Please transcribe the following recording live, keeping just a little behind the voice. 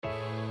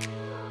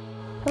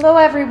Hello,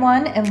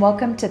 everyone, and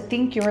welcome to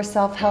Think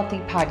Yourself Healthy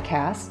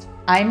podcast.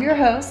 I'm your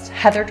host,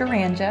 Heather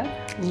Duranja.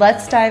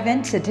 Let's dive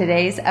into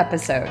today's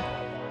episode.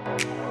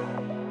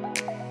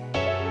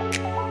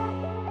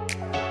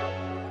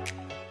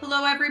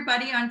 Hello,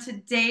 everybody. On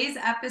today's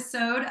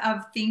episode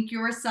of Think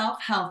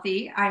Yourself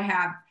Healthy, I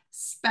have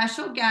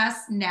special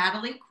guest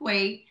Natalie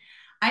Quate.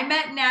 I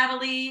met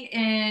Natalie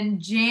in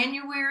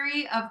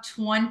January of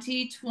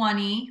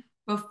 2020,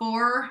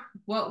 before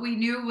what we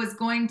knew was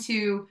going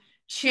to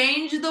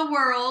change the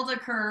world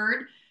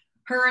occurred.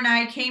 Her and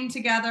I came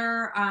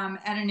together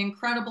at an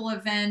incredible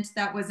event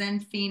that was in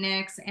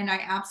Phoenix, and I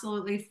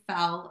absolutely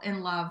fell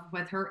in love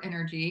with her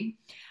energy.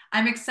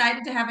 I'm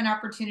excited to have an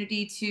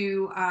opportunity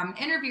to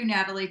interview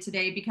Natalie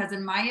today because,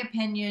 in my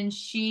opinion,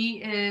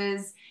 she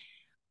is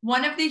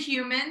one of the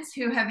humans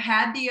who have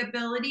had the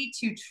ability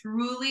to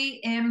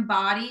truly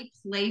embody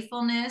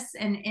playfulness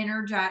and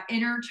inner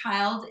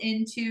child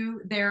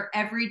into their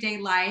everyday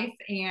life.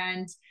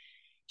 And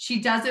she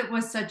does it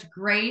with such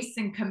grace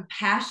and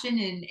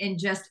compassion and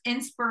just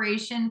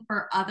inspiration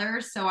for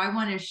others. So I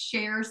want to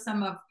share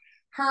some of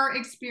her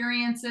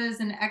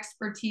experiences and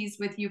expertise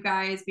with you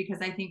guys because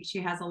I think she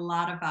has a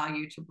lot of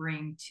value to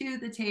bring to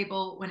the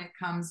table when it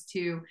comes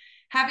to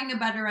having a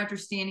better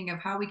understanding of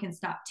how we can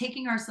stop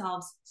taking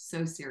ourselves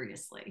so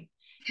seriously.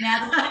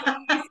 Natalie,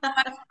 thank you so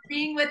much for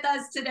being with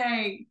us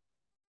today.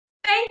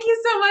 Thank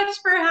you so much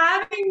for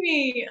having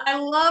me. I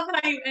love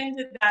how you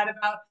ended that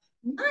about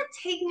not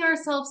taking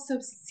ourselves so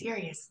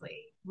seriously.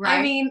 Right.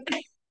 I mean,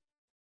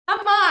 come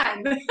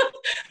on.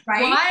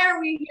 Right? Why are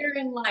we here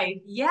in life?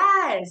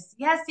 Yes.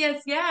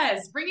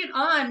 Bring it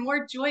on.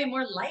 More joy,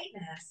 more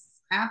lightness.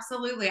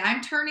 Absolutely.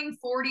 I'm turning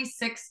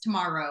 46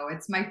 tomorrow.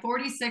 It's my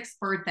 46th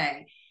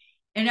birthday.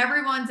 And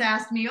everyone's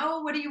asked me,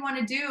 oh, what do you want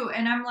to do?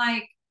 And I'm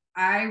like,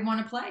 I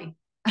want to play.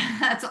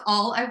 That's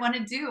all I want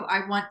to do.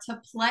 I want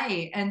to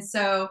play. And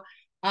so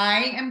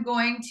I am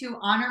going to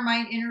honor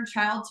my inner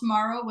child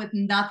tomorrow with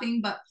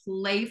nothing but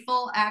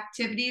playful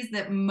activities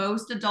that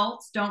most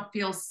adults don't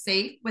feel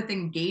safe with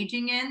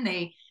engaging in.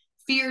 They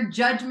fear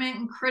judgment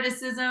and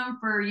criticism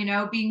for,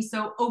 being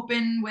so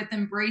open with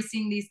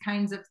embracing these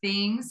kinds of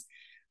things.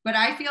 But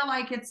I feel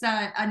like it's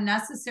a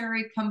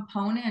necessary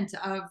component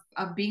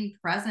of being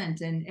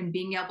present and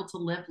being able to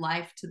live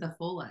life to the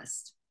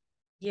fullest.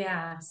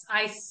 Yes,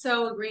 I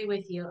so agree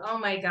with you. Oh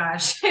my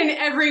gosh, in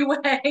every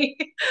way.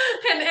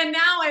 And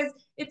now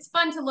it's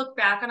fun to look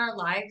back on our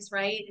lives,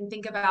 right? And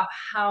think about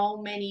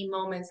how many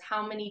moments,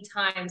 how many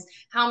times,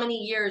 how many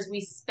years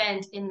we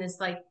spent in this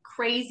like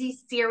crazy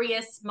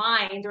serious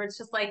mind, or it's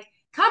just like,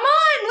 come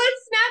on,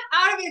 let's snap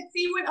out of it,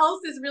 see what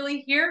else is really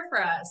here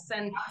for us.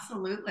 And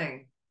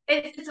Absolutely.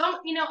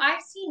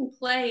 I've seen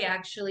play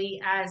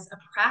actually as a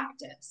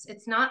practice.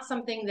 It's not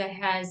something that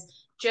has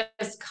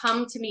just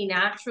come to me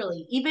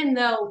naturally, even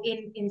though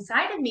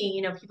inside of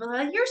me, people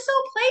are like, you're so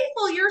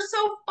playful, you're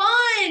so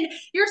fun,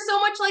 you're so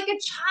much like a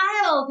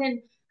child. And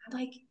I'm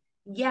like,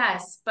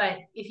 yes, but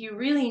if you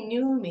really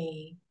knew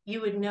me,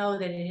 you would know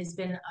that it has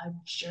been a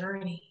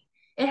journey.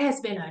 It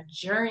has been a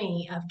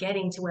journey of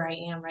getting to where I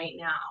am right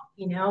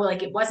now.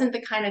 Like it wasn't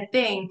the kind of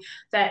thing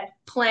that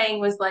playing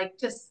was like,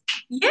 just,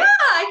 yeah,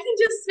 I can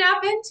just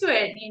snap into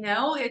it.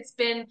 It's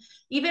been,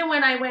 even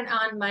when I went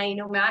on my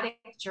nomadic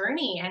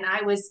journey and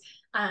I was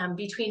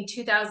between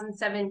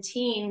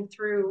 2017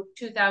 through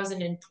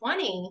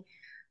 2020.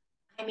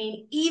 I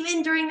mean,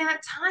 even during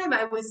that time,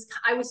 I was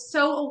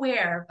so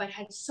aware, but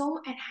had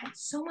so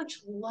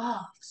much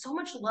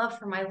love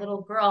for my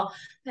little girl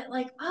that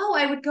like, oh,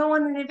 I would go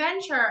on an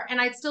adventure and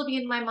I'd still be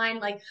in my mind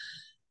like,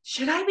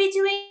 should I be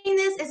doing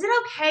this? Is it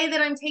okay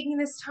that I'm taking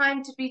this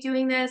time to be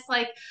doing this?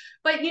 Like,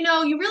 but you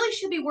really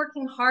should be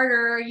working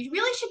harder. You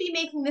really should be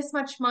making this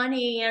much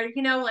money, or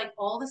like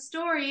all the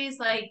stories,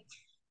 like,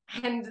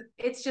 and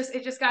it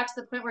just got to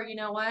the point where, you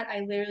know what?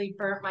 I literally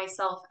burnt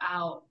myself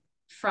out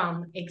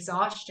from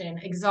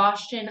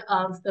exhaustion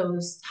of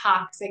those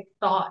toxic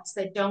thoughts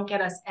that don't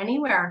get us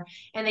anywhere.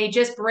 And they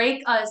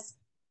break us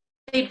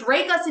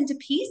into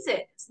pieces,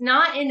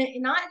 not in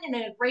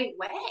a great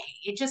way.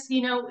 It just,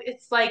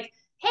 it's like,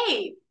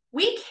 hey,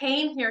 we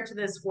came here to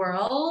this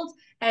world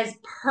as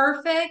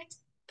perfect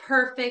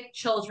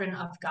children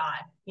of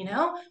God.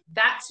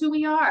 That's who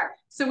we are.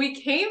 So we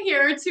came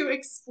here to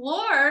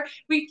explore,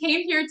 we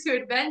came here to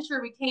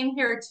adventure, we came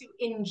here to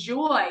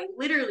enjoy,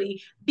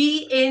 literally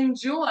be in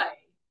joy,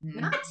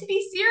 not to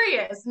be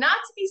serious, not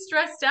to be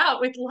stressed out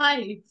with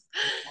life.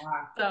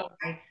 So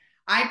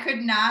I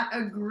could not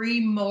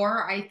agree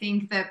more. I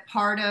think that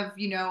part of,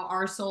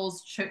 our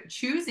souls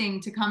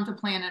choosing to come to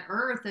planet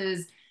Earth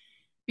is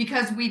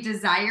because we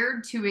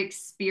desired to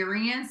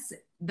experience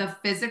the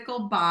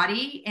physical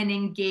body and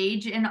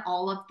engage in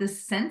all of the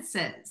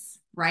senses,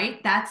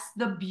 right? That's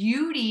the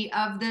beauty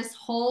of this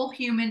whole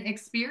human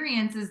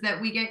experience, is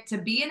that we get to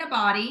be in a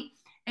body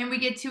and we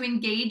get to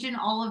engage in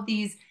all of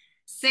these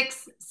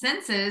six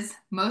senses.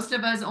 Most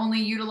of us only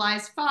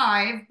utilize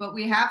five, but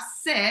we have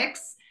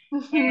six.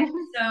 And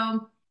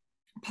so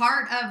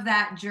part of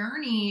that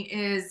journey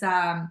is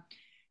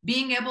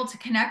being able to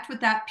connect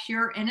with that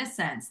pure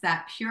innocence,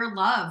 that pure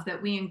love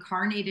that we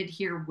incarnated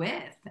here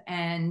with.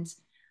 And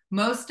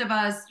most of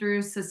us,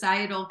 through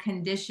societal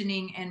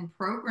conditioning and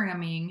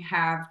programming,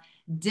 have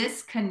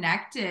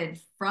disconnected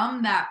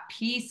from that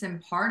piece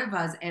and part of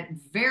us at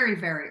very,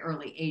 very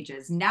early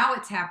ages. Now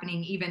it's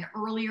happening even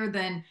earlier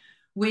than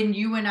when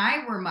you and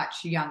I were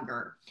much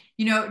younger.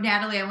 You know,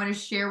 Natalie, I want to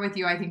share with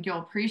you, I think you'll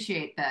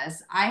appreciate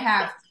this. I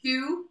have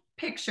two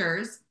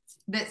pictures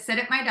that sit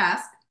at my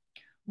desk.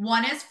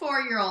 One is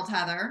 4-year-old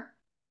Heather.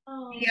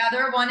 Oh. The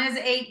other one is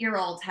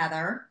 8-year-old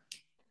Heather.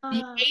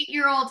 The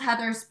 8-year-old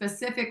Heather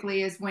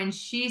specifically is when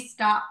she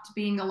stopped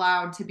being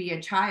allowed to be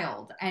a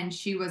child and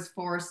she was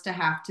forced to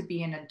have to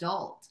be an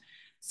adult.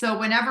 So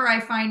whenever I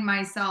find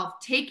myself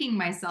taking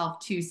myself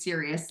too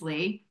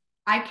seriously,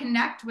 I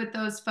connect with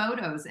those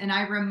photos and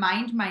I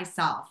remind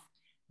myself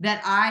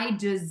that I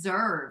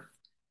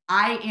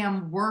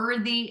am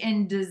worthy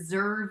and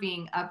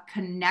deserving of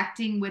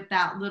connecting with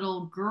that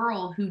little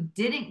girl who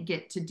didn't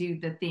get to do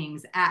the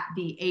things at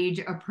the age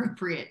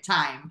appropriate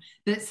time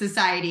that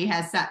society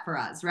has set for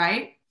us,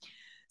 right?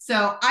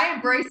 So I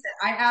embrace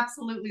it. I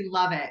absolutely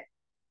love it.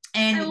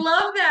 And I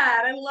love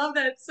that. I love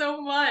that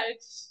so much.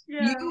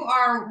 Yeah. You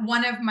are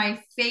one of my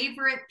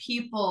favorite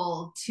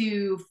people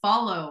to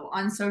follow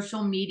on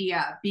social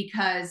media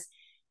because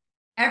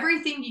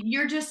everything,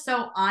 you're just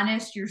so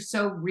honest, you're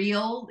so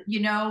real. You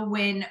know,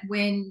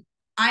 when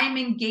I'm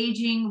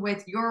engaging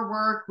with your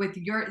work, with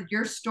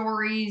your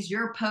stories,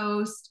 your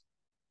post,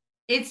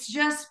 it's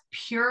just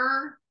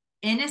pure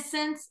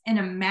innocence and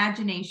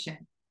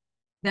imagination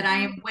that I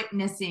am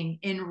witnessing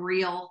in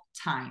real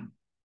time.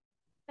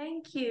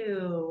 Thank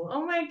you.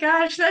 Oh my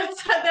gosh,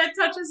 that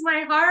touches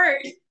my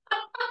heart.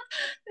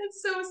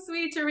 It's so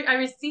sweet to I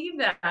receive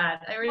that. I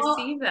Well,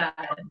 receive that.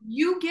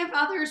 you give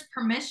others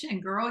permission,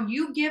 girl.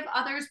 You give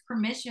others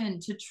permission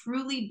to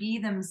truly be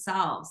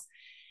themselves.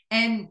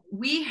 And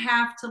we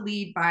have to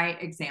lead by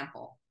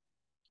example.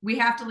 We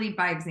have to lead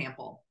by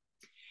example.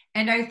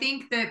 And I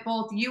think that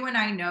both you and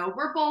I know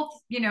we're both,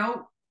 you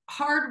know,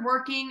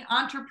 hardworking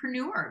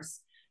entrepreneurs,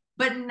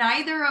 but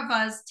neither of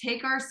us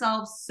take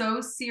ourselves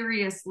so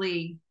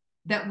seriously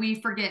that we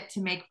forget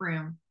to make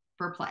room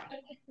for play.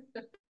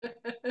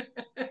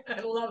 I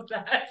love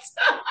that.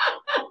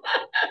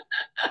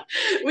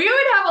 We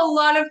would have a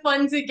lot of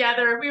fun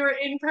together if we were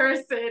in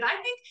person. I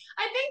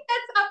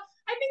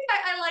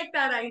like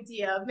that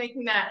idea of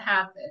making that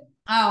happen.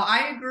 Oh,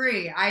 I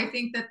agree. I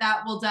think that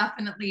that will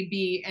definitely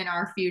be in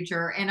our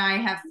future. And I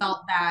have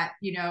felt that,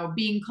 you know,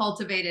 being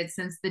cultivated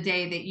since the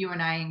day that you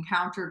and I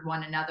encountered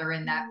one another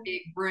in that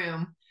big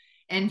room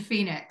in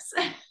Phoenix.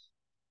 And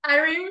I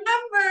remember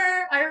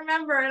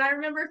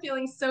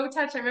feeling so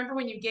touched. I remember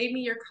when you gave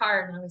me your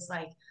card and I was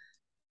like,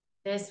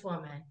 this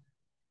woman,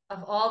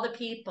 of all the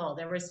people,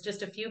 there was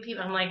just a few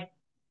people. I'm like,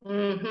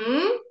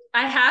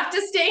 I have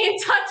to stay in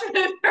touch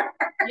with her.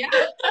 Yeah.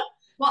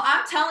 Well,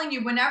 I'm telling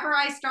you, whenever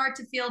I start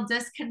to feel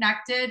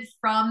disconnected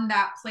from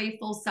that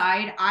playful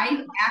side,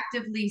 I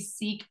actively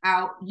seek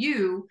out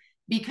you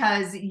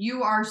because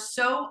you are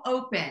so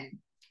open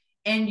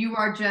and you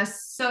are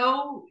just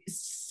so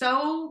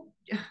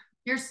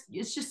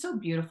it's just so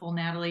beautiful,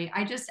 Natalie.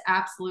 I just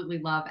absolutely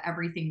love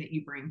everything that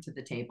you bring to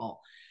the table.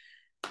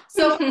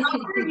 So how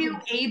are you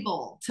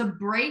able to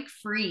break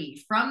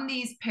free from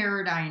these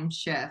paradigm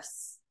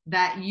shifts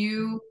that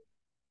you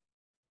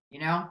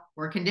know,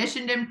 were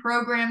conditioned and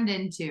programmed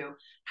into?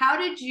 How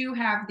did you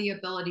have the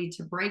ability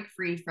to break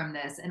free from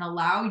this and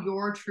allow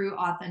your true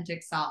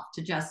authentic self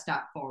to just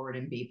step forward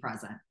and be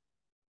present?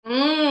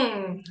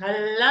 I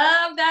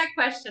love that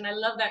question. I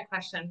love that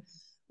question.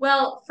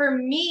 Well, for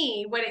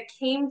me, what it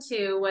came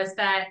to was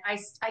that I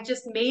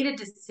just made a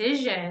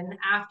decision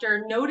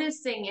after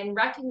noticing and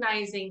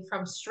recognizing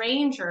from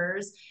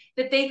strangers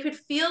that they could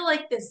feel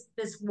like this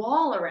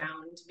wall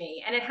around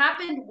me. And it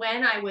happened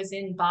when I was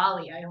in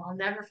Bali. I'll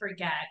never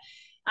forget.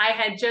 I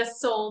had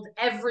just sold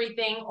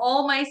everything,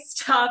 all my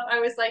stuff. I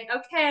was like,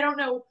 okay, I don't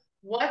know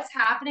what's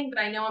happening,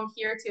 but I know I'm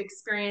here to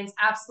experience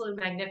absolute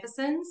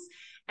magnificence.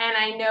 And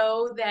I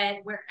know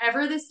that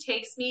wherever this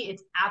takes me,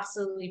 it's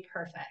absolutely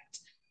perfect.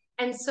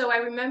 And so I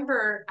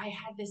remember I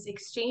had this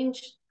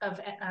exchange of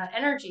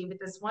energy with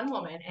this one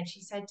woman, and she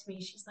said to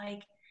me, she's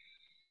like,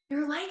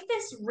 you're like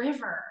this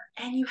river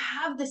and you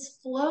have this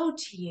flow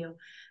to you.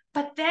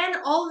 But then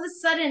all of a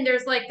sudden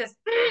there's like this,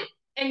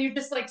 and you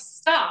just like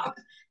stop.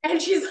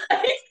 And she's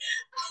like,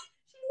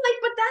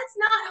 but that's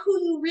not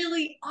who you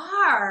really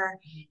are.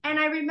 And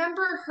I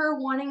remember her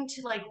wanting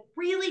to like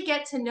really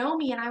get to know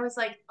me. And I was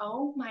like,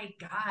 oh my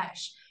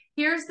gosh,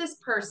 here's this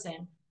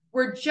person.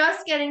 We're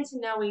just getting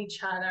to know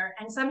each other.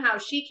 And somehow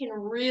she can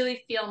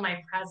really feel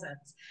my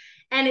presence.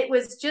 And it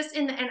was just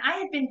and I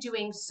had been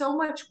doing so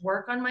much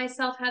work on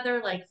myself,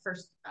 Heather, like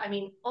I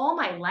mean, all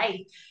my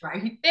life,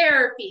 Right.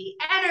 therapy,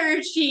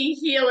 energy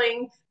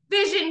healing,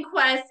 vision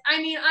quest.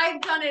 I mean, I've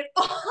done it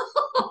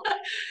all.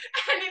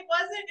 And it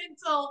wasn't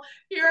until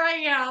here I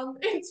am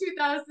in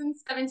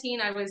 2017.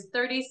 I was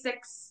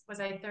 36.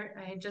 I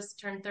had just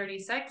turned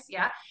 36?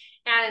 Yeah.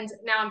 And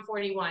now I'm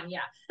 41. Yeah.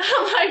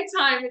 A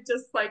lifetime. It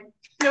just like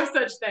no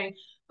such thing.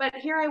 But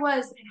here I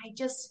was, and I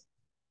just,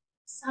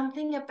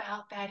 something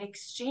about that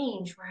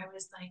exchange where I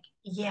was like,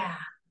 yeah,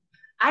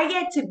 I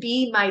get to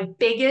be my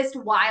biggest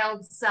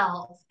wild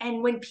self.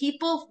 And when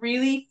people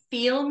really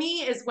feel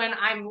me is when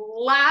I'm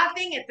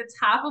laughing at the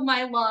top of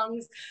my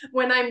lungs,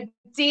 when I'm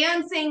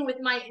dancing with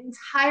my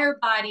entire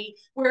body,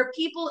 where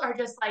people are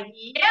just like,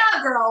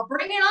 yeah, girl,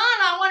 bring it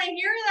on. I want to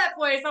hear that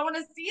voice. I want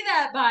to see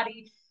that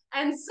body.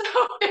 And so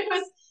it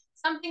was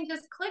something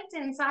just clicked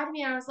inside of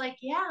me. I was like,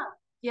 yeah,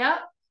 yep.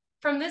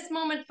 From this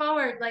moment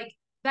forward, like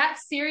that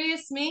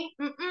serious me,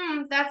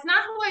 that's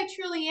not who I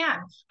truly am.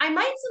 I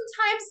might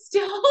sometimes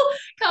still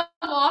come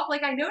off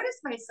like I notice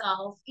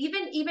myself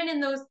even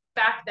in those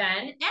back then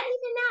and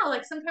even now,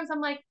 like sometimes I'm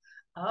like,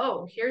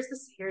 oh, here's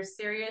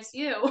serious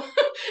you.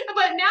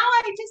 But now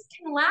I just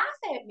can laugh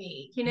at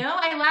me,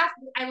 I laugh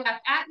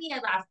at me, I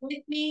laugh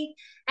with me.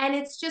 And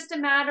it's just a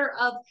matter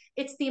of,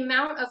 it's the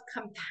amount of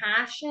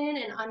compassion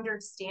and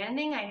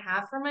understanding I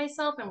have for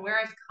myself and where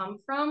I've come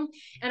from.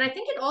 And I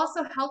think it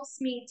also helps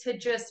me to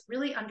just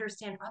really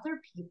understand other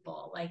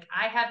people. Like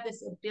I have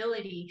this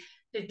ability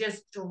to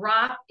just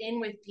drop in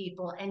with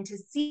people and to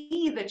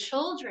see the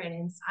children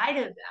inside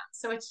of them.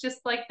 So it's just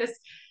like this,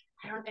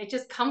 I don't, it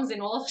just comes in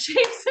all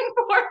shapes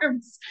and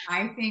forms.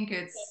 I think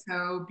it's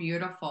so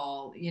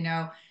beautiful, you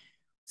know.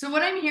 So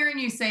what I'm hearing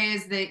you say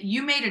is that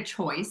you made a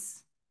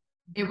choice.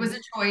 It was a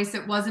choice.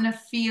 It wasn't a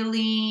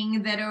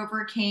feeling that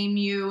overcame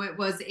you. It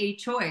was a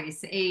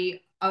choice.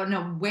 An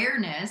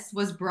awareness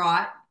was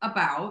brought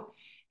about,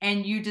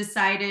 and you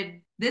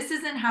decided, this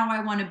isn't how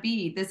I want to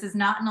be. This is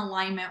not in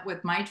alignment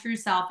with my true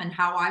self and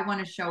how I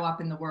want to show up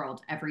in the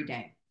world every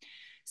day.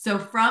 So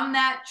from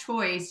that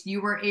choice, you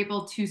were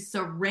able to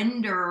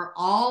surrender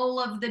all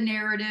of the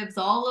narratives,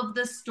 all of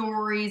the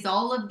stories,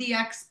 all of the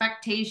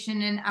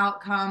expectation and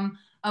outcome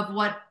of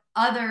what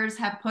others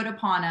have put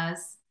upon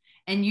us.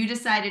 And you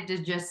decided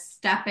to just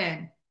step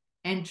in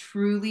and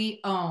truly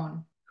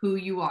own who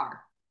you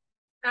are.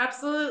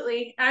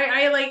 Absolutely.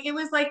 I like, it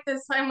was like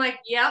this. I'm like,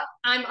 yep,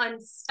 I'm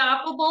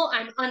unstoppable.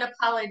 I'm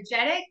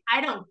unapologetic.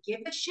 I don't give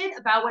a shit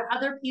about what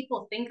other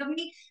people think of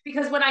me,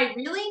 because what I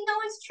really know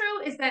is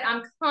true is that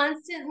I'm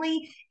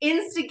constantly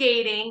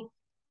instigating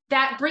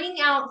that,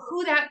 bringing out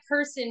who that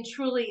person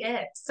truly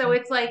is. So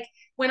it's like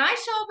when I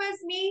show up as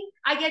me,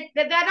 I get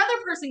that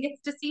other person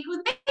gets to see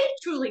who they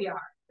truly are.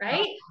 Oh,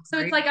 Right. So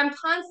it's great. like I'm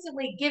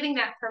constantly giving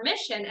that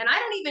permission, and I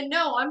don't even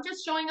know. I'm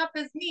just showing up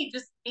as me,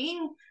 just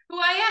being who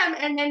I am,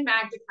 and then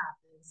magic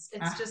happens.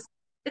 It's Ah, just,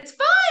 it's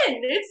fun.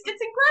 It's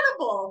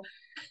incredible.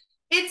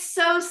 it's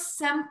so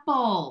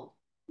simple.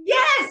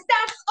 Yes,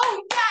 that's,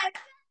 oh yes,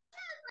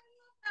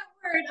 that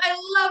word.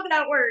 I love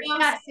that word. So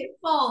Yes,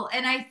 simple.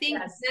 And I think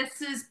yes.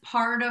 this is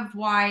part of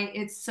why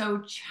it's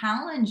so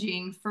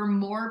challenging for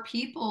more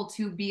people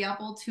to be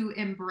able to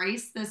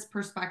embrace this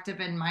perspective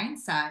and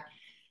mindset,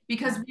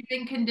 because Yeah. we've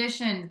been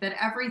conditioned that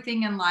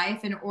everything in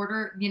life, in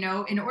order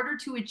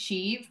to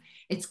achieve,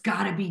 it's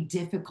got to be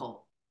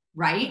difficult,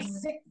 right?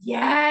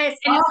 Yes,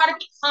 and Oh, it's got to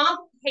be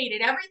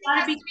complicated. Everything gotta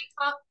has be. to be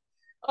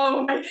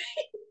Oh my.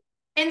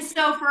 And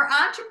so for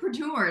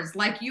entrepreneurs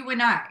like you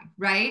and I,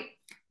 right?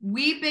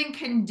 We've been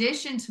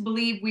conditioned to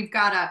believe we've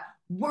got to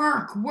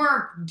work,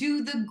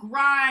 do the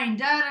grind,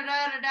 da da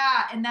da da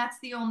da. And that's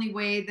the only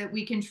way that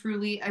we can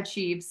truly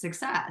achieve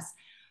success.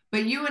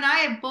 But you and I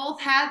have both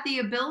had the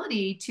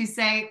ability to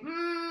say,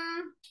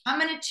 I'm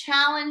going to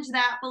challenge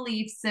that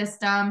belief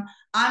system.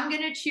 I'm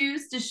going to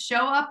choose to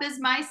show up as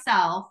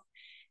myself.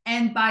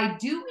 And by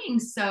doing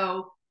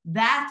so,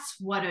 that's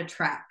what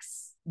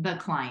attracts the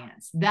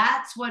clients.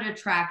 That's what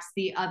attracts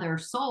the other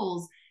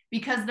souls,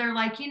 because they're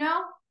like,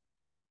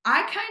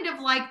 I kind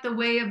of like the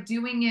way of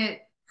doing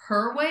it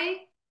her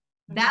way.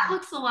 That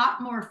looks a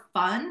lot more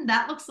fun.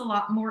 That looks a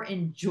lot more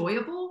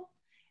enjoyable.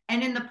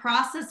 And in the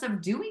process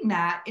of doing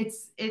that,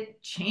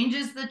 it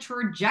changes the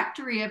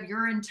trajectory of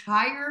your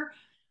entire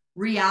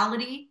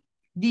reality.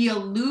 The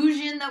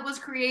illusion that was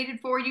created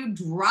for you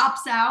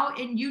drops out,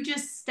 and you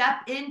just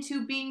step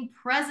into being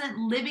present,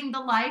 living the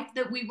life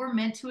that we were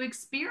meant to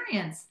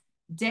experience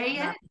day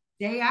in,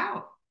 day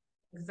out.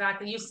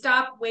 Exactly. You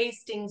stop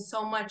wasting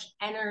so much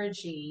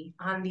energy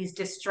on these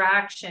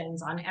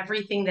distractions, on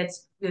everything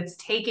that's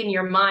taken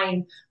your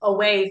mind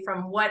away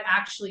from what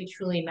actually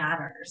truly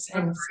matters.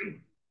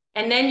 Agreed.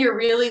 And then you're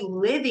really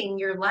living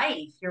your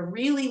life. You're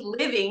really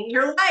living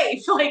your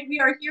life. Like we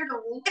are here to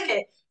live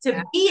it,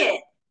 to be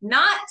it,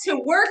 not to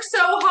work so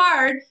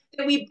hard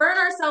that we burn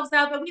ourselves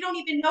out, that we don't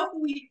even know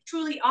who we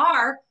truly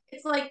are.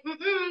 It's like,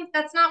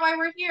 that's not why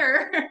we're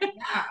here.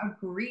 Yeah,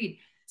 agreed.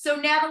 So,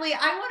 Natalie,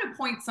 I want to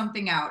point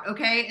something out,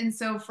 okay? And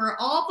so, for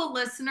all the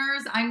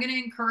listeners, I'm going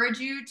to encourage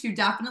you to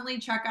definitely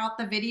check out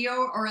the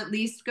video, or at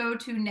least go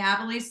to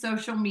Natalie's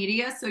social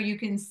media so you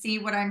can see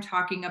what I'm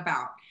talking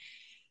about.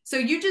 So,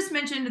 you just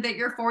mentioned that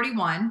you're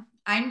 41.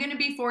 I'm going to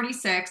be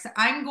 46.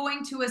 I'm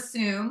going to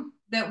assume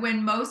that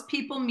when most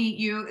people meet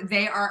you,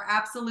 they are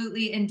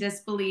absolutely in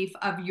disbelief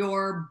of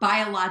your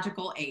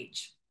biological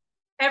age.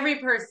 Every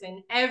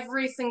person,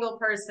 every single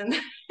person.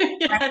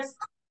 Yes.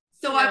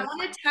 So I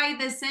want to tie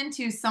this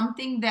into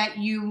something that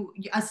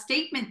a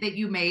statement that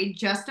you made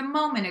just a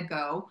moment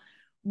ago,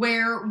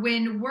 where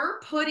when we're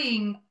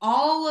putting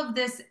all of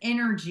this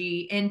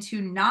energy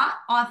into not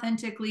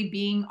authentically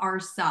being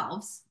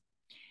ourselves,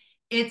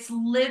 it's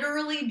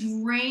literally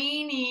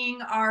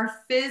draining our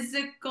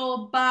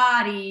physical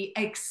body,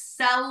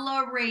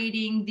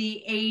 accelerating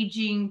the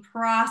aging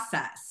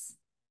process.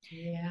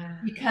 Yeah.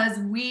 Because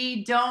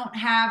we don't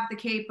have the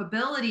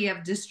capability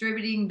of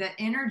distributing the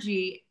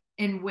energy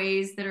in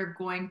ways that are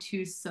going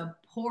to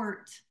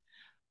support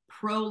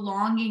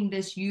prolonging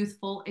this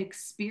youthful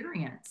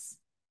experience.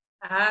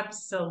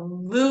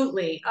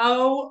 Absolutely.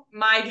 Oh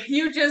my,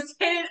 you just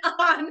hit it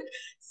on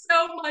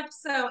so much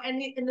so.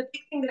 And the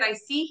big thing that I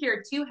see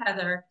here too,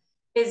 Heather,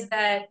 is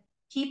that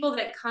people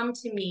that come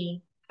to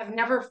me have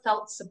never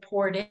felt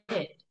supported.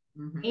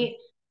 Mm-hmm. Right?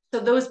 So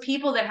those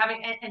people that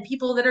haven't, and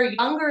people that are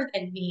younger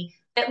than me,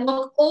 that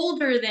look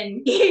older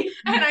than me,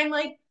 and I'm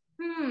like,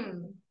 you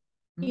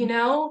Mm-hmm.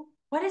 know,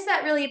 what is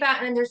that really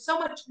about? And there's so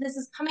much, this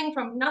is coming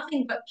from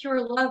nothing but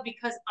pure love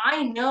because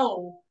I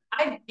know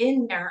I've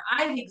been there.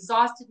 I've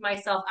exhausted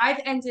myself. I've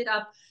ended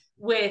up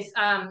with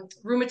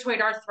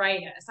rheumatoid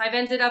arthritis. I've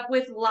ended up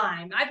with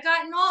Lyme. I've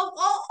gotten all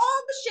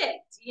the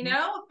shit, you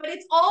know, but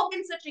it's all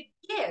been such a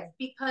gift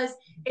because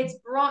it's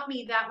brought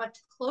me that much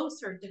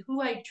closer to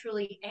who I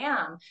truly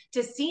am,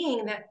 to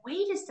seeing that,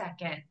 wait a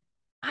second,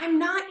 I'm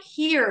not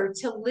here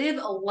to live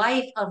a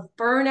life of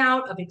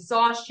burnout, of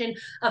exhaustion,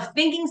 of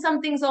thinking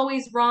something's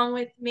always wrong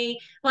with me.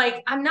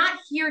 Like, I'm not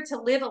here to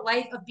live a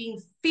life of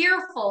being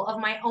fearful of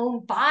my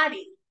own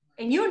body.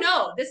 And you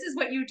know, this is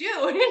what you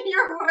do in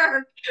your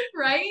work,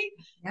 right?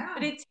 Yeah.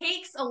 But it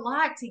takes a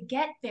lot to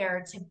get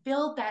there, to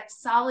build that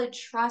solid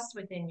trust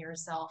within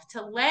yourself,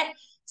 to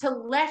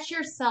let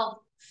yourself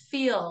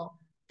feel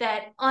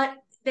that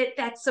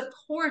that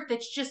support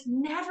that's just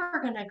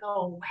never going to go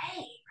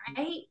away,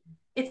 right?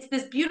 It's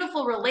this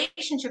beautiful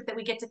relationship that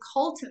we get to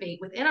cultivate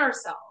within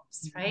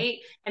ourselves, right?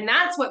 And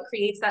that's what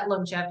creates that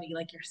longevity,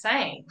 like you're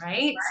saying,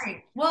 right?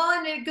 Right. Well,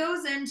 and it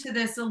goes into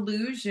this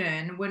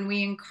illusion when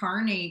we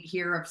incarnate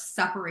here of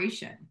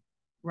separation,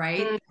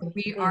 right?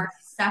 We Mm-hmm. are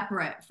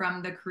separate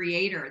from the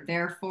creator.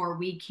 Therefore,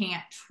 we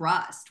can't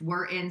trust.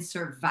 We're in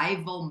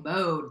survival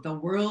mode. The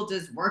world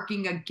is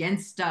working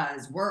against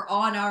us. We're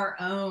on our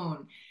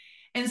own.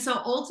 And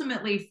so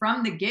ultimately,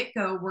 from the get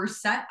go, we're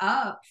set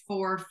up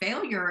for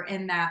failure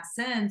in that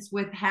sense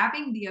with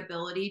having the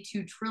ability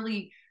to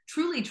truly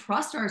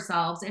trust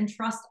ourselves and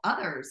trust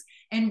others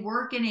and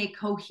work in a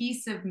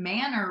cohesive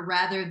manner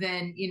rather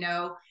than,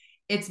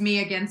 it's me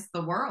against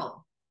the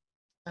world.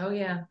 Oh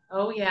yeah.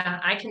 Oh yeah.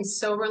 I can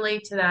so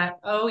relate to that.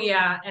 Oh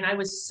yeah. And I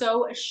was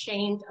so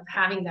ashamed of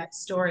having that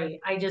story.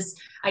 I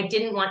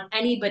didn't want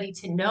anybody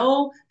to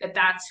know that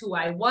that's who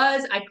I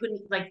was. I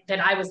couldn't, like, that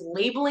I was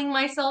labeling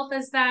myself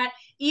as that.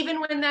 Even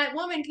when that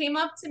woman came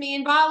up to me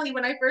in Bali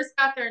when I first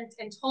got there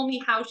and told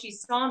me how she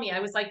saw me,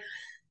 I was like,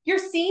 you're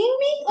seeing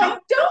me? Like,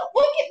 don't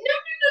look at,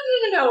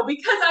 no,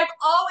 because I've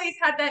always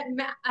had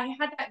I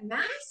had that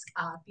mask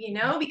up,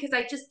 because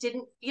I just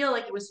didn't feel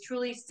like it was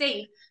truly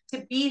safe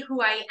to be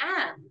who I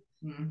am.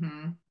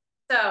 Mm-hmm.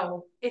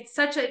 So it's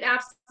such an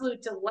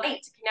absolute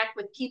delight to connect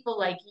with people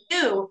like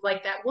you,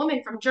 like that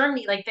woman from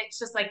Germany, like that's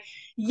just like,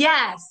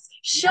 yes,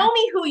 show Yeah,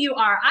 me who you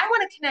are. I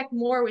want to connect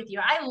more with you.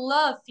 I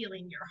love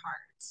feeling your heart.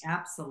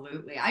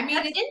 absolutely. I mean,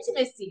 That's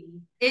intimacy.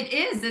 it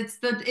is.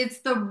 It's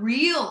the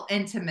real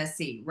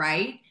intimacy,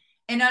 right?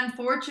 And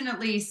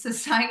unfortunately,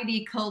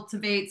 society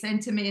cultivates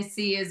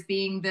intimacy as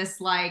being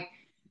this like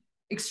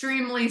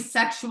extremely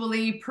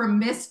sexually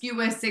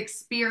promiscuous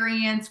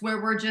experience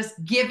where we're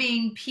just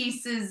giving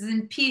pieces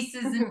and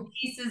pieces and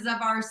pieces of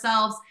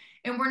ourselves,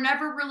 and we're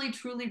never really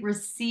truly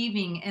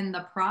receiving in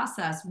the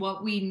process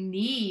what we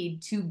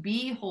need to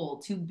be whole,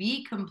 to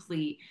be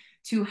complete,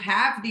 to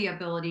have the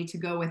ability to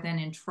go within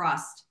and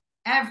trust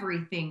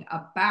everything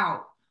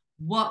about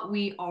what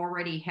we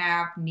already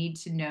have, need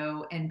to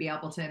know, and be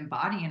able to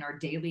embody in our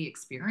daily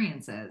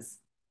experiences.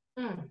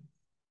 Mm.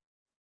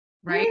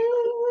 Right?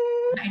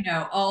 I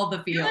know all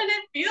the feels.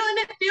 Feeling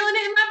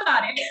it in my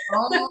body.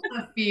 All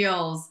the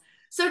feels.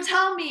 So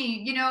tell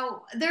me,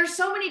 there's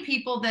so many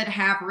people that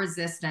have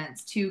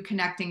resistance to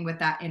connecting with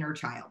that inner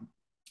child.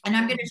 And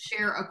I'm going to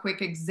share a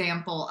quick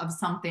example of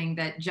something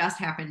that just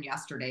happened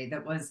yesterday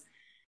that was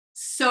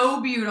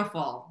so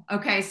beautiful.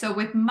 Okay, so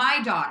with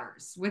my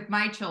daughters, with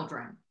my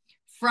children,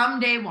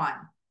 from day one,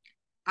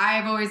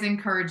 I've always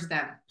encouraged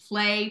them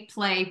play,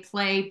 play,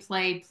 play,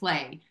 play,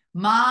 play.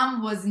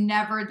 Mom was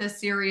never the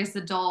serious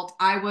adult.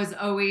 I was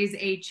always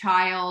a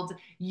child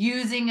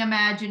using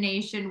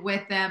imagination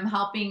with them,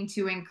 helping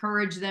to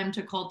encourage them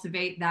to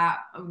cultivate that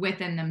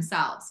within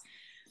themselves.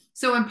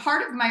 So, in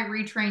part of my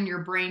Retrain Your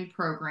Brain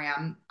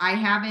program, I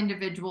have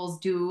individuals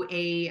do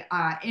a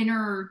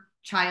inner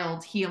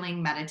child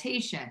healing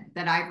meditation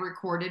that I've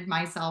recorded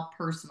myself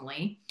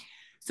personally.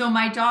 So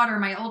my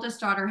oldest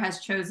daughter, has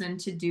chosen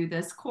to do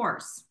this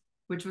course,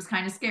 which was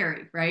kind of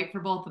scary, right, for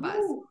both of us.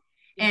 Ooh,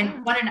 And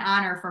yeah. what an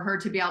honor for her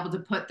to be able to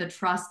put the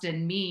trust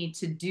in me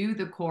to do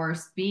the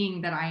course,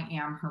 being that I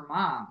am her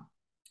mom.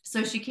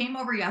 So she came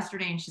over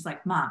yesterday and she's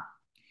like, Mom,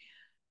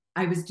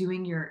 I was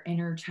doing your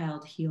inner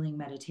child healing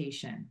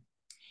meditation.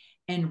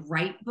 And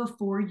right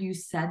before you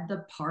said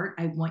the part,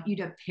 I want you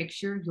to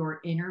picture your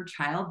inner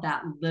child,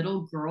 that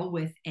little girl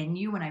within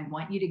you, and I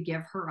want you to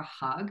give her a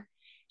hug.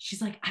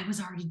 She's like, I was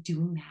already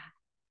doing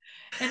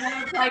that. And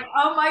I was like,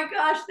 oh my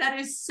gosh, that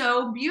is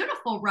so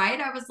beautiful,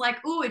 right? I was like,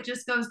 oh, it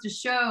just goes to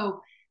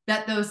show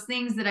that those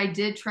things that I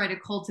did try to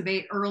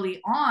cultivate early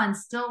on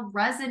still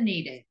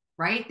resonated,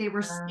 right? They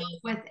were still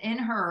within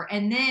her.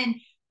 And then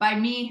by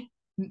me,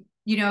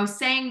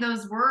 saying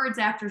those words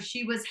after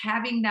she was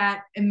having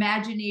that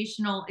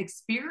imaginational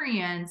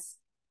experience,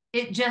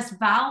 it just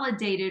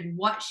validated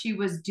what she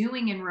was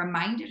doing and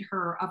reminded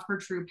her of her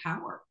true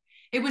power.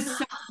 It was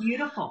so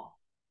beautiful.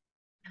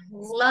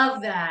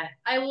 Love that.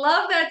 I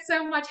love that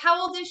so much.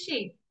 How old is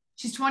she?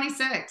 She's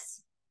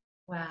 26.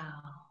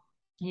 Wow.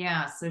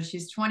 Yeah, so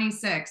she's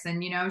 26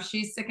 and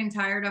she's sick and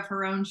tired of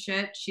her own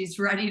shit. She's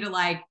ready to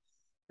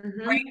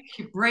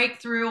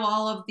break through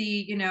all of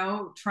the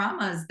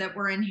traumas that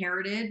were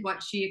inherited,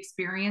 what she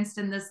experienced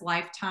in this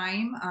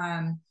lifetime.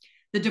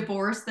 The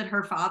divorce that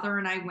her father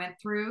and I went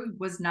through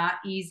was not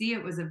easy.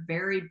 It was a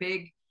very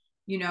big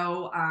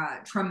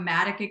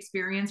traumatic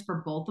experience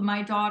for both of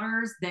my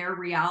daughters. Their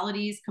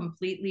realities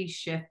completely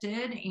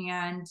shifted,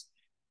 and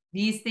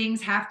these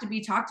things have to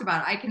be talked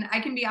about. I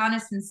can be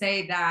honest and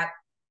say that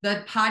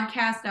the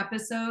podcast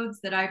episodes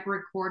that I've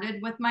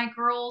recorded with my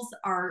girls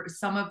are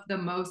some of the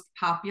most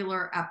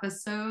popular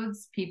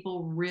episodes.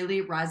 People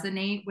really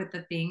resonate with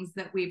the things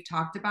that we've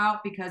talked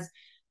about because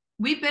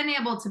we've been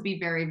able to be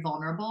very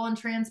vulnerable and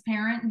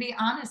transparent and be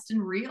honest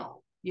and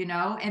real,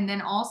 and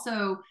then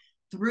also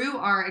through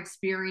our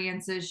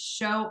experiences,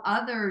 show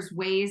others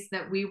ways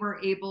that we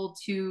were able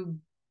to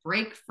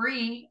break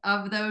free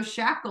of those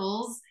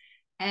shackles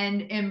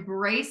and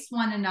embrace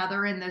one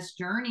another in this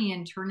journey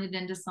and turn it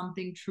into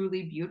something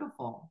truly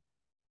beautiful.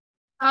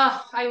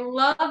 Oh, I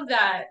love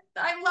that.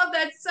 I love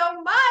that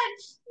so much.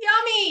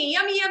 Yummy,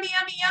 yummy, yummy,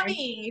 yummy,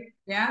 yummy.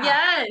 Yeah.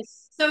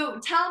 Yes. So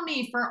tell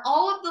me, for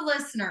all of the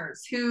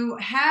listeners who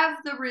have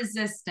the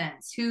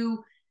resistance,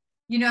 who,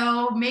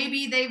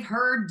 maybe they've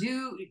heard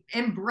do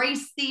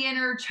embrace the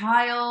inner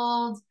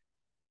child,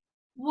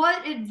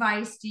 what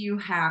advice do you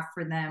have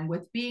for them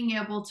with being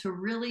able to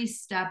really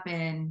step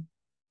in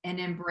and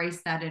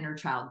embrace that inner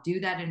child, do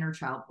that inner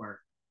child work?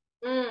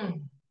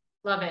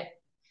 Love it.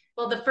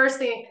 Well, the first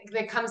thing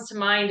that comes to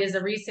mind is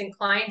a recent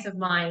client of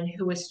mine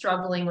who was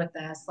struggling with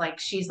this. Like,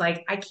 she's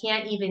like, I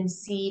can't even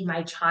see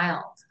my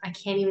child. I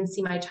can't even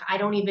see my child. I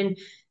don't even,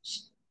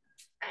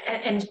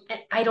 and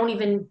I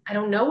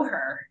don't know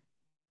her.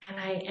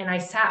 And I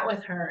sat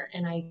with her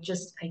and I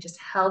just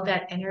held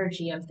that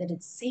energy of that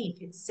it's safe,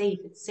 it's safe,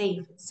 it's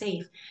safe, it's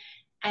safe.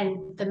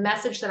 And the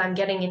message that I'm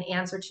getting in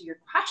answer to your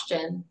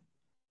question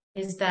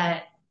is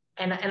that,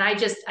 and I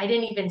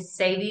didn't even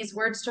say these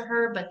words to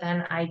her, but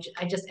then I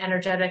just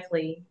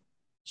energetically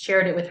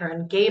shared it with her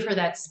and gave her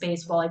that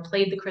space while I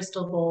played the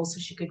crystal bowl so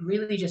she could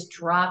really just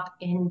drop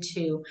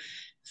into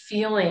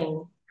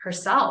feeling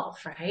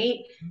herself, right?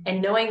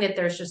 And knowing that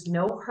there's just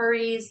no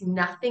hurries,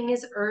 nothing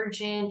is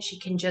urgent. She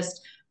can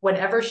just,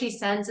 whatever she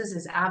senses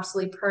is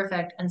absolutely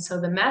perfect. And so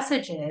the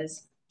message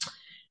is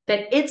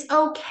that it's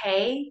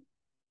okay.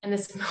 And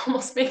this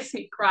almost makes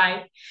me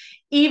cry,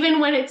 even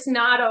when it's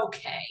not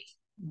okay.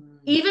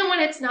 Even when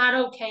it's not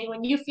okay,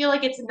 when you feel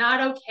like it's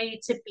not okay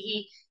to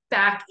be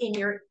back in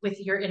with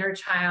your inner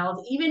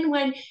child, even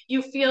when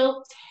you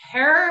feel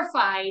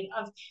terrified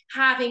of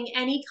having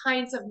any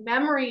kinds of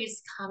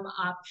memories come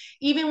up,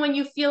 even when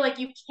you feel like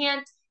you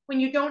can't, when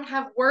you don't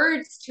have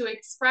words to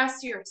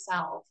express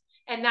yourself.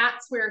 And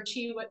that's where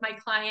what my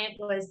client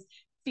was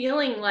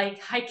feeling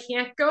like, I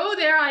can't go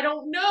there. I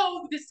don't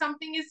know.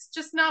 Something is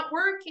just not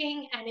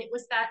working. And it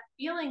was that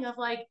feeling of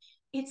like,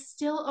 it's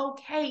still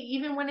okay,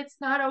 even when it's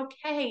not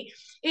okay.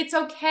 It's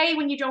okay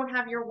when you don't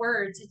have your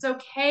words. It's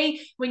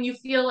okay when you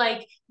feel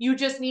like you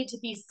just need to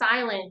be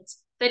silent,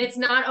 that it's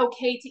not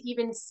okay to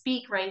even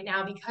speak right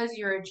now because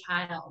you're a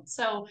child.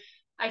 So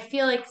I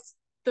feel like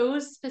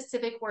those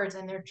specific words,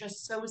 and they're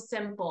just so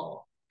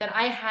simple, that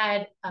I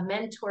had a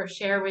mentor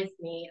share with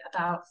me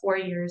about 4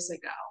 years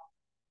ago.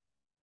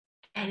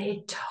 And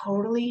it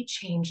totally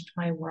changed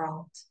my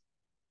world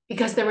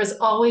because there was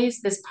always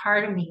this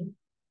part of me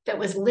that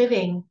was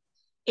living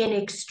in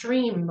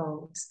extreme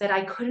modes that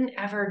I couldn't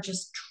ever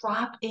just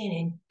drop in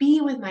and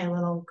be with my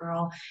little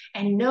girl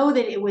and know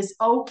that it was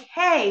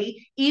okay,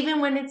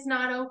 even when it's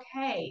not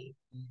okay.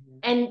 Mm-hmm.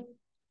 And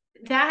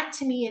that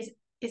to me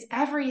is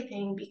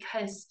everything,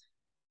 because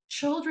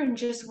children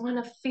just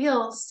want to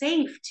feel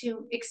safe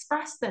to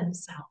express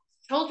themselves.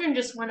 Children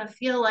just want to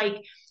feel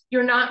like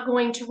you're not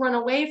going to run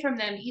away from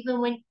them,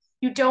 even when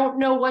you don't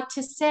know what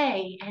to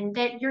say, and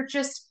that you're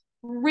just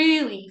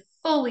really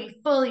fully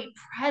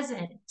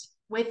present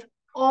with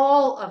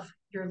all of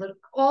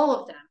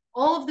all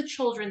of the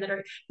children that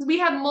are, we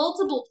have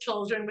multiple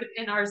children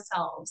within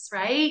ourselves,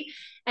 right?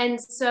 And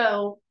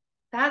so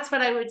that's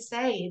what I would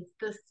say.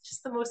 It's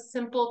just the most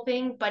simple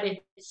thing, but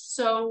it's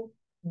so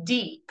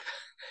deep.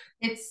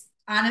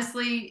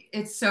 Honestly,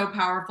 it's so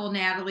powerful,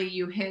 Natalie.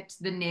 You hit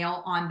the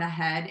nail on the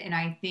head. And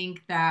I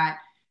think that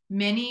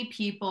many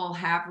people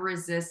have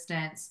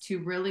resistance to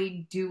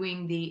really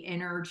doing the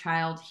inner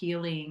child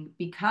healing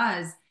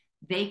because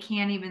they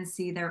can't even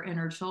see their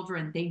inner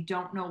children. They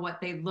don't know what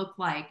they look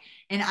like.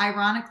 And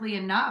ironically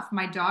enough,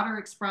 my daughter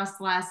expressed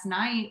last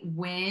night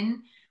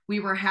when we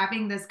were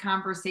having this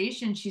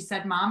conversation, she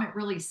said, Mom, it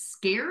really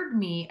scared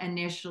me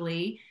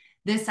initially,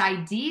 this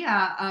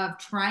idea of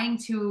trying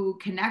to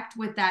connect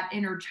with that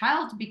inner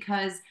child,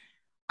 because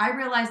I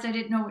realized I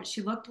didn't know what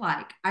she looked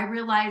like. I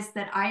realized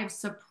that I have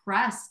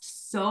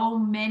suppressed so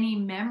many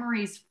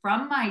memories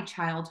from my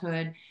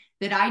childhood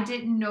that I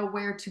didn't know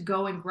where to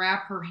go and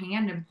grab her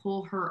hand and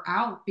pull her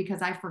out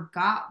because I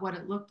forgot what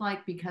it looked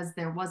like because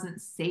there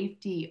wasn't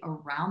safety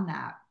around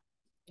that.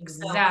 So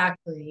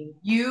Exactly.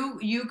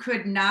 you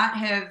could not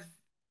have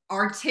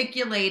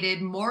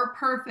articulated more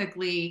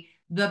perfectly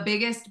the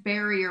biggest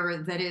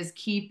barrier that is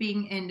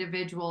keeping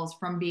individuals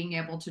from being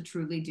able to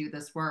truly do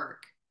this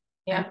work.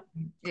 Yeah.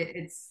 And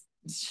it's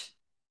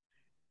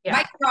Yeah.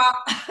 mic drop.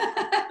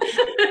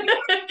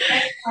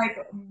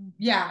 Like,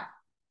 yeah,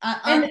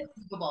 and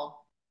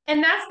unbelievable.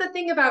 and that's the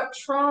thing about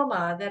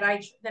trauma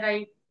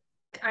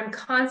I'm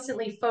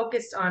constantly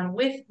focused on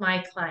with my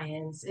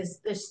clients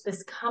is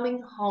this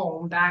coming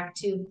home back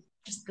to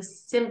just the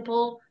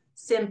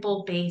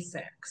simple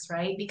basics,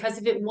 right? Because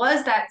if it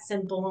was that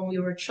simple when we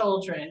were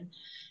children,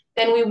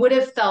 then we would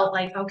have felt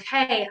like,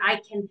 okay, I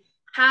can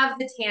have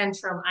the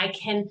tantrum. I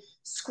can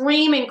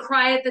scream and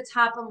cry at the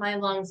top of my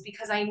lungs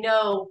because I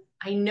know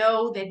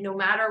that no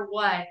matter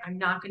what, I'm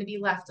not going to be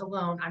left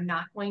alone. I'm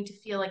not going to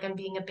feel like I'm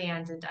being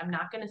abandoned. I'm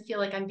not going to feel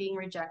like I'm being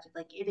rejected.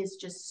 Like it is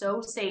just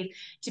so safe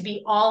to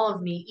be all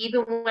of me,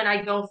 even when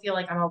I don't feel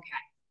like I'm okay.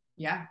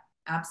 Yeah,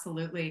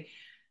 absolutely.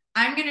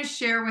 I'm going to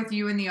share with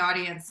you in the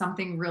audience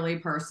something really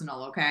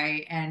personal,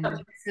 okay? And Okay.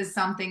 this is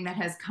something that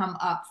has come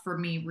up for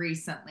me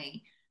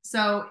recently.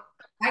 So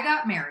I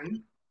got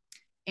married,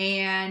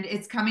 and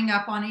it's coming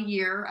up on a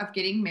year of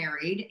getting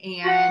married.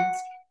 And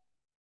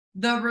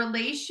the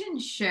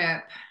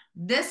relationship,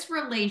 this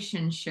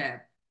relationship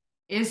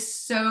is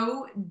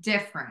so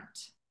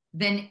different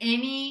than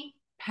any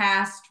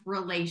past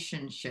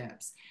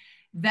relationships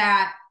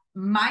that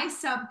my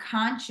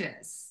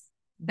subconscious,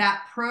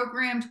 that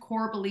programmed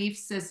core belief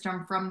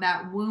system from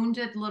that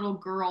wounded little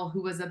girl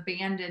who was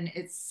abandoned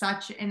at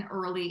such an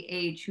early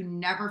age, who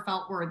never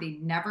felt worthy,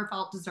 never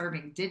felt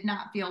deserving, did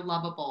not feel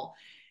lovable,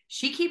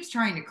 she keeps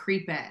trying to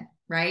creep in,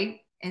 right?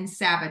 And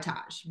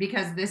sabotage,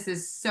 because this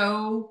is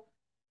so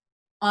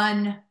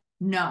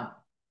unknown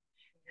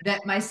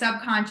that my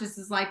subconscious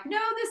is like,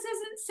 no, this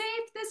isn't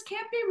safe. This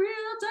can't be real.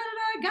 Da,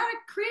 da, da. Gotta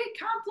create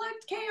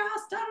conflict,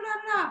 chaos, da, da,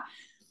 da, da.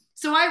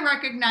 So I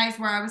recognized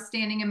where I was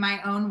standing in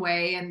my own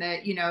way, and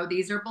that,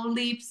 these are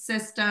belief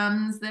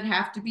systems that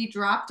have to be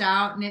dropped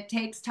out, and it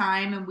takes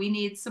time, and we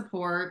need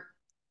support.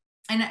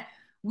 And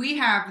we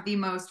have the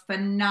most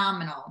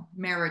phenomenal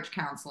marriage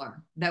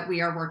counselor that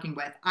we are working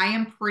with. I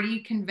am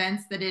pretty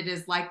convinced that it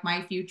is like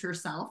my future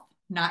self.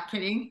 Not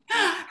kidding.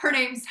 Her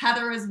name's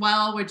Heather as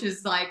well, which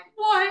is like,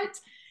 what?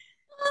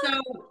 So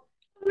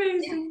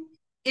Amazing.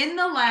 in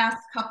the last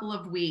couple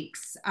of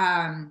weeks,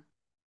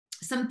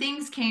 some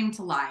things came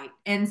to light,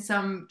 and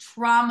some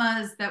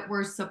traumas that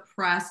were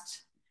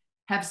suppressed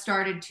have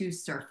started to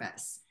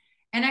surface.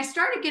 And I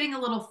started getting a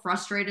little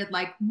frustrated,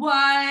 like,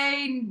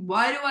 why do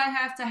I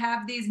have to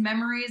have these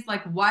memories?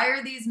 Like, why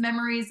are these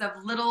memories of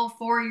little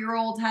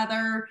 4-year-old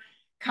Heather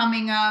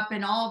coming up,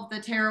 and all of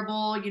the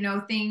terrible,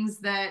 things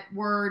that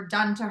were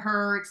done to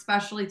her,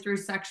 especially through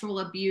sexual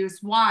abuse?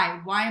 Why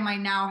am I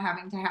now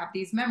having to have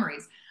these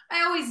memories?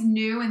 I always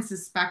knew and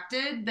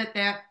suspected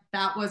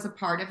that was a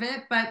part of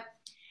it, but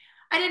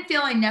I didn't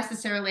feel I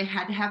necessarily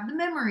had to have the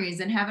memories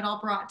and have it all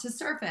brought to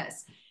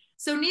surface.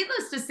 So,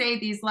 needless to say,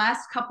 these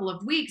last couple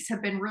of weeks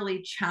have been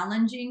really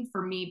challenging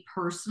for me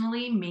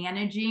personally,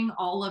 managing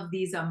all of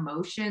these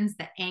emotions,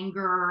 the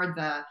anger,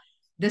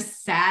 the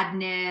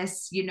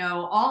sadness,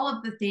 all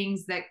of the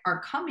things that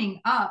are coming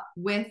up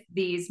with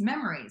these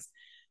memories.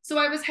 So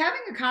I was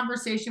having a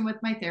conversation with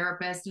my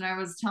therapist, and I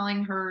was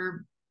telling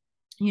her,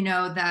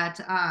 that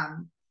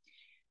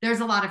there's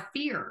a lot of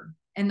fear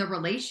in the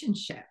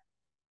relationship,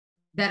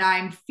 that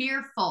I'm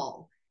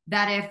fearful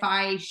that if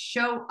I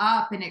show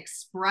up and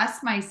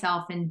express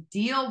myself and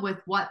deal with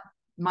what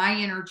my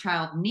inner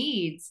child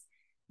needs,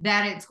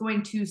 that it's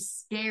going to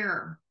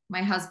scare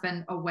my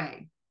husband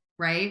away,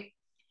 right?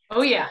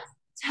 Oh yeah.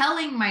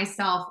 Telling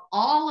myself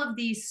all of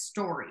these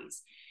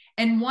stories.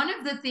 And one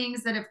of the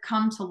things that have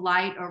come to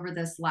light over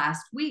this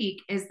last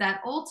week is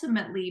that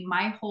ultimately,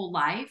 my whole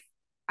life,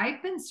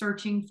 I've been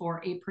searching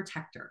for a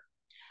protector.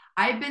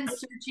 I've been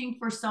searching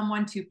for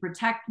someone to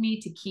protect me,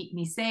 to keep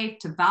me safe,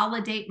 to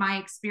validate my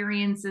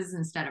experiences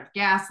instead of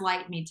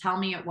gaslight me, tell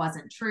me it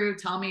wasn't true,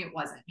 tell me it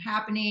wasn't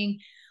happening,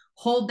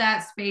 hold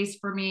that space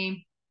for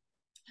me.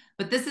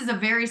 But this is a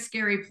very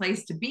scary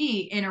place to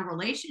be in a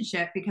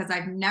relationship, because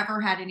I've never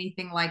had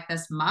anything like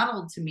this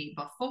modeled to me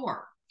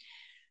before.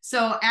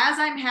 So as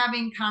I'm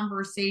having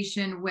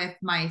conversation with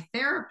my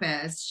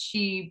therapist,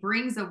 she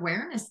brings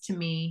awareness to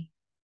me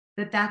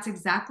that that's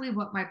exactly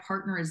what my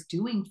partner is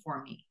doing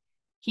for me.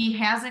 He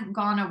hasn't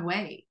gone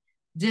away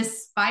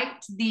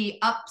despite the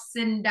ups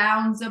and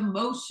downs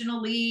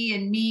emotionally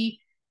and me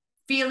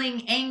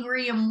feeling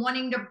angry and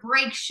wanting to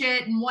break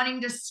shit and wanting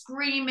to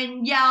scream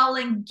and yell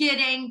and get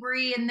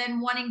angry and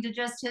then wanting to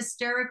just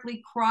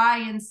hysterically cry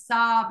and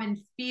sob and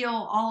feel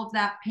all of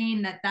that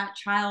pain that that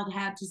child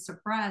had to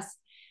suppress.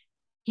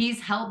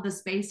 He's held the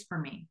space for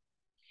me.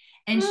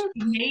 And she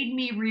made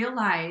me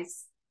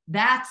realize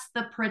that's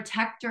the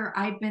protector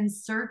I've been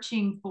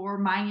searching for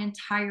my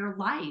entire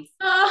life.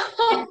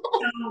 And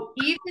so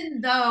even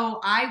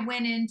though I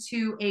went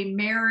into a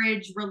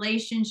marriage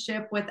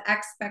relationship with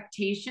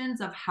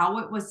expectations of how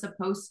it was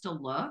supposed to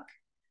look,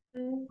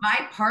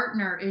 my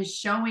partner is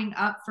showing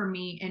up for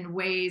me in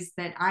ways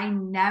that I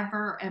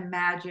never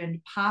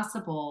imagined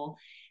possible.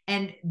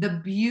 And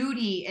the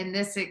beauty in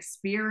this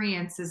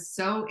experience is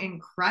so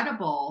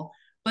incredible,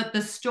 but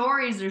the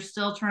stories are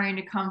still trying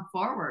to come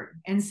forward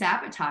and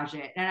sabotage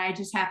it. And I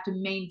just have to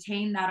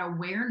maintain that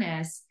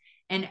awareness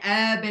and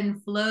ebb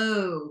and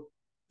flow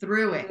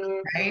through it,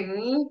 right?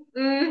 Mm-hmm.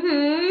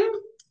 Girl,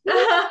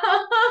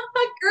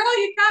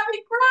 you got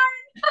me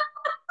crying.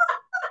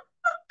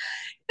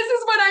 This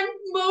is what I'm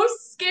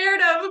most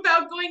scared of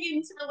about going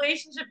into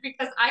relationship,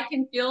 because I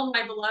can feel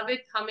my beloved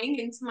coming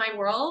into my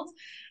world,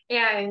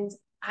 and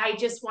I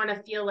just want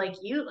to feel like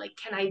you. Like,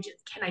 can I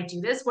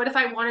do this? What if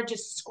I want to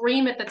just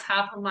scream at the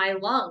top of my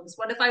lungs?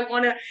 What if I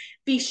want to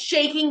be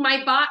shaking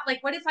my butt?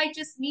 Like, what if I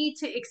just need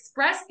to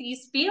express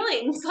these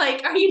feelings?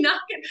 Like, are you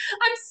not gonna,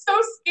 I'm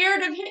so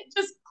scared of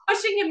just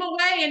pushing him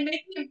away and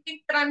making him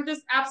think that I'm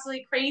just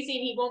absolutely crazy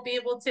and he won't be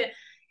able to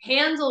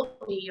handle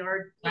me,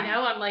 or, you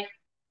know, I'm like,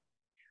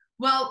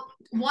 well,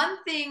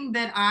 one thing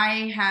that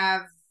I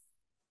have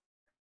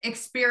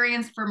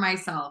experienced for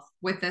myself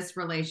with this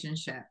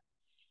relationship,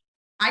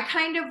 I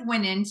kind of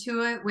went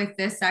into it with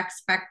this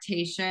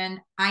expectation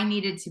I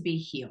needed to be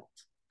healed.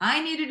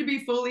 I needed to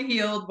be fully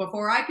healed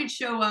before I could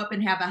show up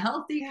and have a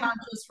healthy,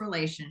 conscious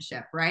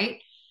relationship,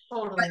 right?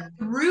 totally. But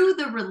through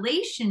the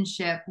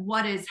relationship,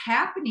 what is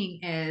happening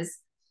is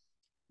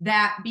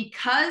that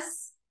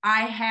because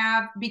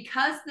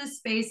this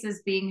space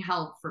is being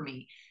held for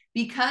me,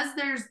 because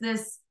there's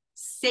this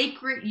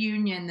sacred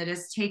union that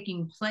is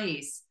taking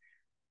place,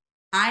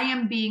 I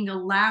am being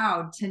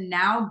allowed to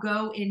now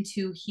go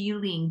into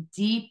healing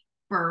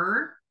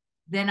deeper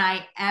than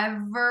I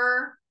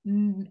ever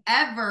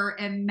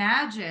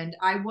imagined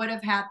I would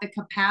have had the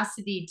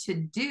capacity to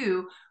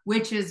do,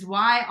 which is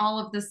why all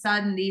of a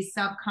sudden these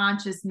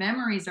subconscious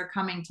memories are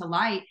coming to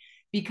light,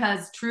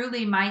 because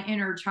truly my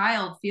inner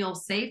child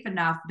feels safe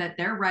enough that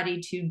they're ready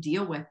to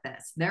deal with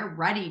this. They're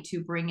ready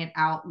to bring it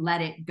out,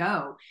 let it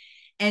go.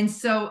 And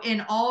so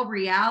in all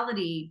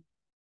reality,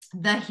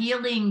 the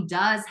healing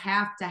does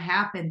have to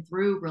happen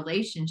through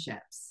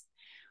relationships.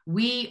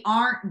 We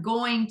aren't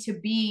going to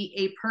be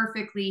a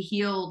perfectly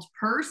healed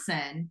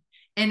person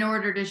in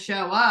order to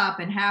show up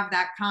and have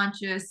that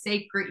conscious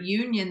sacred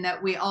union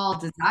that we all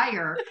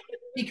desire.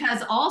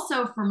 Because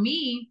also for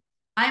me,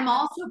 I'm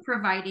also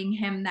providing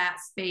him that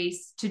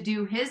space to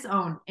do his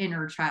own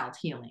inner child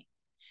healing.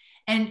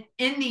 And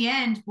in the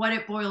end, what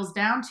it boils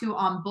down to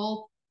on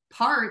both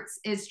parts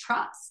is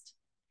trust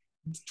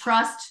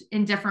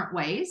in different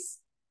ways,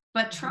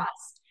 but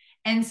trust.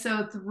 And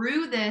so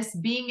through this,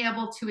 being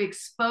able to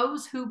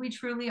expose who we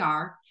truly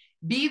are,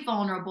 be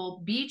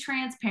vulnerable, be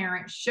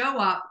transparent, show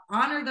up,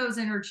 honor those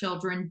inner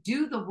children,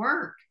 do the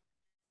work,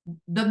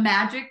 the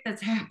magic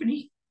that's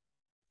happening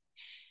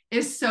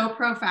is so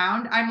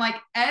profound. I'm like,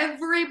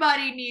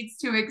 everybody needs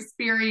to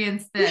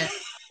experience this.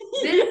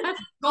 This is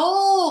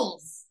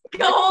goals.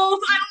 Goals.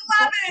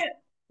 I love it.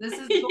 This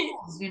is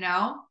goals, you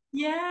know?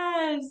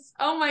 Yes.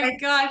 Oh my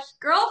gosh.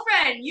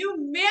 Girlfriend, you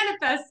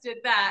manifested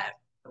that.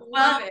 Love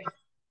Well, it.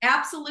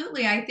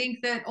 absolutely. I think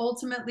that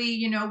ultimately,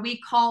 you know, we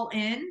call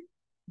in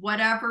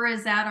whatever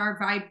is at our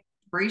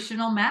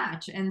vibrational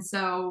match. And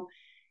so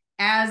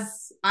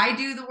as I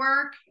do the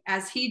work,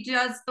 as he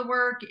does the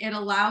work, it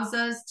allows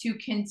us to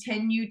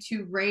continue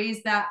to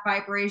raise that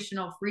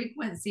vibrational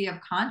frequency of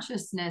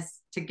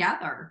consciousness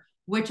together,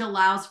 which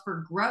allows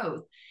for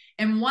growth.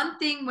 And one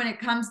thing when it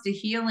comes to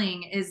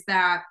healing is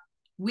that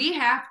we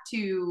have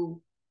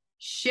to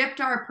shift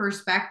our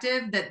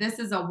perspective that this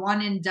is a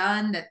one and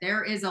done, that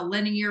there is a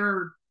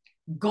linear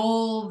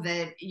goal,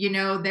 that, you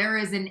know, there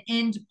is an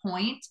end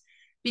point,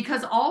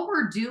 because all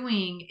we're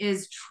doing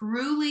is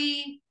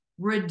truly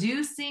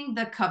reducing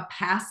the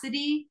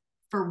capacity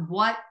for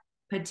what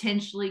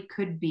potentially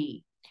could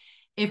be.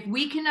 If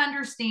we can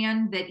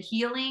understand that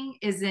healing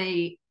is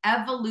a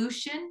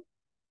evolution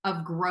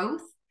of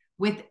growth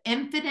with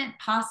infinite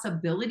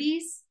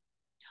possibilities,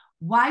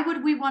 why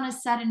would we want to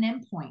set an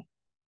endpoint?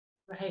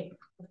 Right.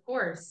 Of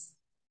course.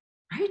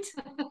 Right?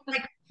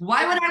 Like,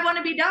 why would I want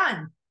to be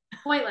done?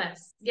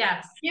 Pointless.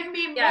 Yes. Give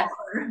me Yes.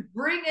 more.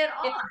 Bring it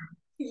on.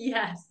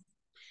 Yes.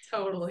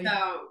 Totally.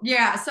 So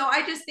yeah, so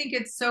I just think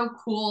it's so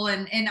cool,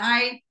 and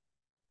I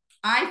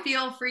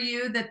feel for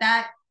you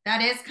that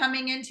That is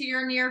coming into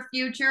your near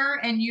future,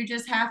 and you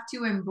just have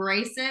to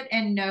embrace it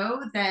and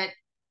know that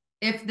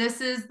if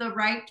this is the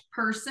right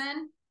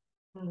person,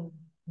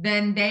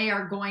 then they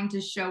are going to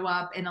show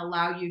up and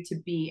allow you to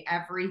be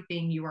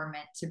everything you are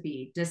meant to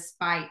be,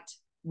 despite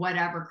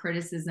whatever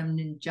criticism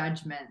and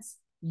judgments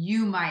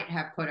you might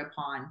have put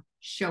upon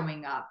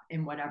showing up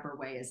in whatever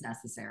way is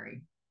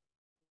necessary.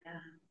 Yeah.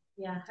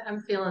 Yeah, I'm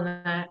feeling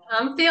that.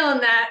 I'm feeling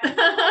that.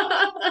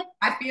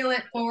 I feel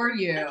it for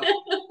you.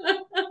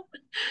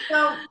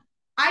 So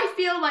I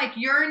feel like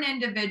you're an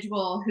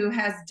individual who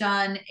has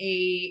done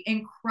a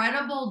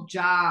incredible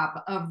job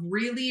of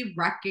really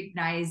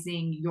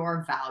recognizing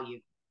your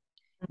value,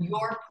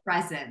 your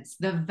presence,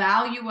 the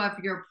value of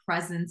your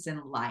presence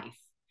in life.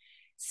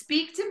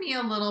 Speak to me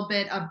a little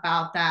bit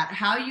about that,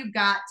 how you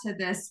got to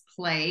this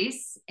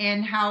place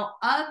and how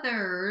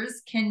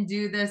others can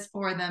do this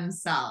for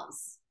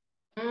themselves.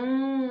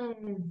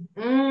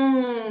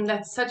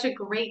 That's such a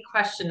great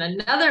question.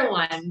 Another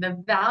one,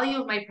 the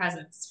value of my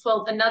presence.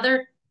 Well,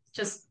 another,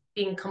 just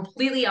being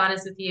completely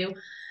honest with you,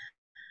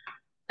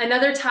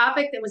 another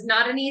topic that was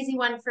not an easy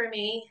one for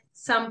me,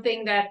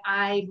 something that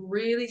I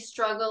really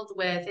struggled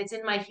with. It's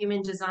in my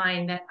human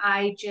design that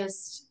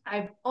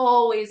I've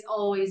always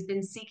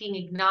been seeking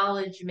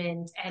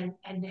acknowledgement and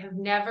have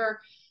never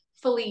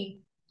fully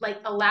like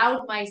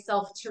allowed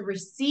myself to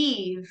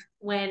receive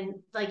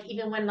when like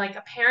even when like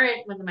a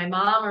parent, when my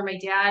mom or my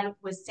dad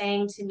was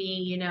saying to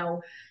me,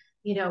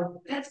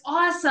 that's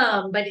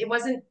awesome, but it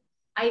wasn't.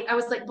 I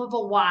was like, but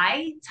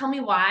why? Tell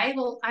me why.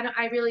 Well, I don't.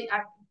 I really.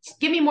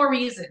 Give me more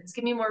reasons.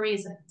 Give me more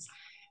reasons.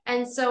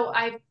 And so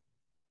I've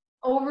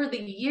over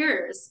the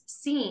years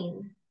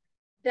seen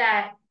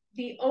that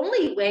the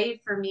only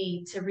way for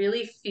me to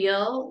really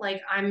feel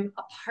like I'm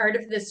a part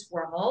of this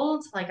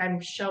world, like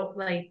and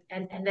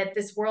that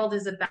this world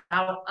is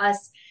about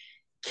us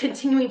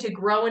continuing to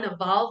grow and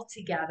evolve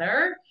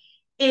together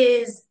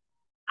is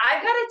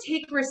I've got to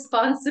take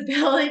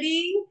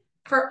responsibility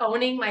for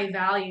owning my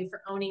value,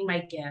 for owning my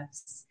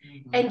gifts.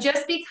 Mm-hmm. And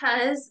just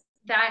because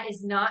that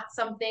is not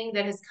something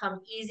that has come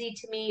easy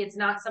to me, it's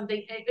not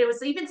something, it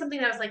was even something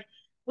that I was like,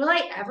 will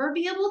I ever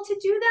be able to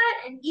do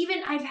that? And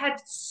even I've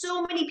had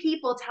so many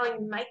people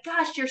telling me, my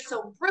gosh, you're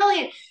so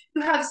brilliant.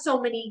 You have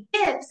so many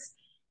gifts.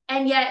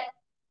 And yet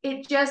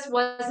it just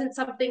wasn't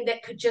something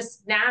that could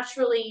just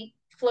naturally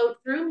float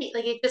through me.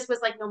 Like it just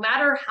was like, no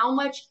matter how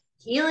much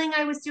healing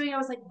I was doing, I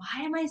was like,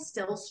 why am I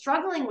still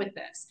struggling with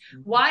this?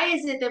 Why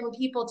is it that when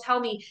people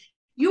tell me,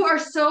 you are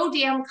so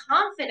damn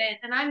confident,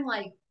 and I'm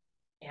like,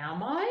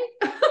 am I?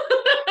 And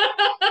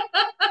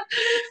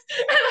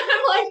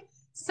I'm like,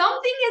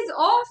 something is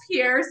off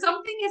here.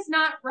 Something is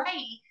not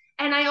right.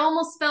 And I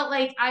almost felt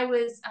like I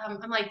was,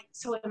 I'm like,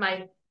 so am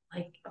I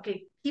like,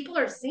 okay, people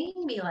are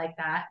seeing me like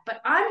that, but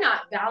I'm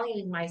not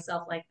valuing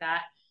myself like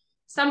that.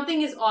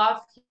 Something is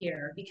off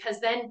here because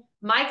then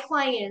my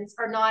clients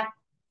are not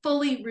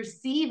fully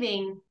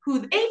receiving who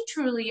they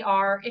truly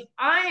are if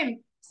I'm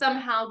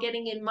somehow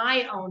getting in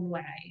my own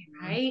way,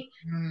 right?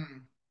 Mm-hmm.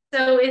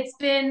 So it's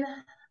been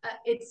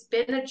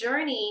a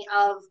journey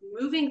of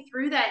moving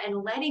through that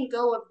and letting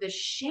go of the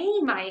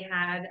shame I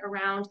had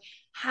around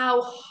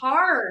how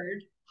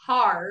hard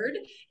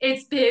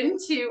it's been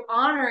to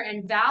honor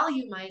and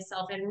value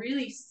myself and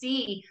really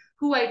see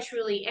who I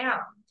truly am.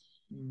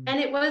 And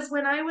it was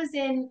when I was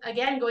in,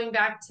 again, going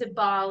back to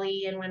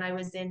Bali and when I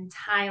was in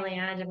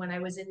Thailand and when I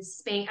was in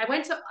Spain,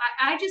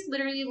 I just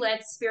literally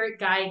let spirit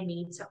guide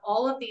me to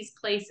all of these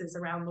places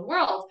around the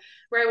world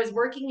where I was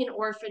working in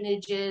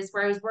orphanages,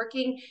 where I was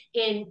working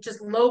in just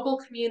local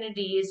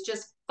communities,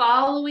 just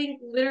following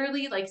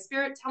literally like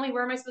spirit, tell me,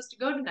 where am I supposed to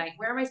go tonight?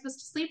 Where am I supposed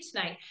to sleep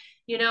tonight?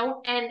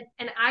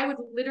 And I would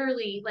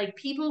literally like,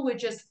 people would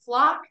just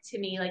flock to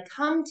me, like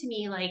come to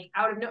me, like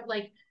out of no,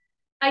 like,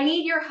 I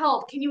need your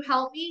help. Can you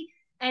help me?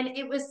 And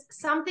it was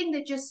something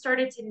that just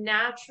started to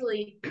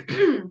naturally,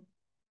 wow,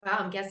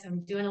 I guess I'm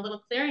doing a little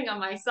clearing on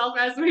myself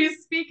as we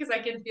speak because I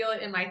can feel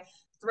it in my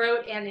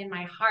throat and in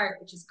my heart,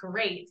 which is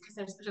great because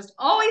there's just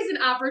always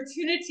an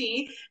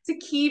opportunity to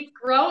keep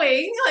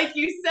growing, like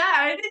you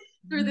said,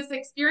 through this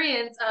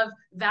experience of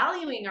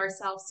valuing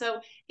ourselves. So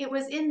it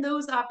was in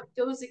those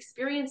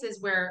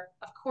experiences where,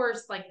 of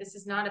course, like this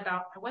is not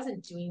about, I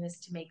wasn't doing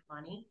this to make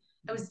money.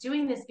 I was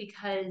doing this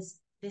because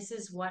this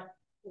is what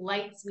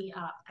lights me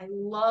up. I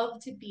love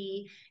to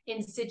be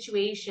in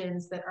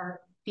situations that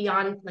are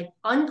beyond like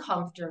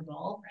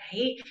uncomfortable,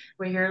 right?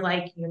 Where you're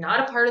like, you're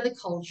not a part of the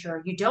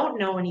culture, you don't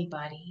know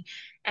anybody.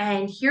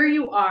 And here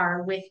you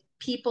are with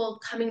people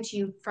coming to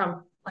you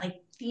from like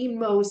the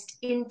most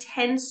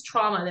intense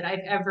trauma that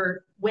I've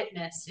ever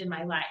witnessed in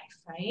my life,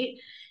 right?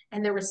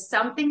 And there was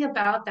something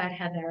about that,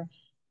 Heather,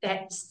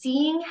 that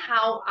seeing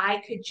how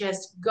I could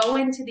just go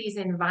into these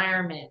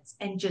environments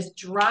and just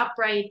drop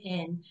right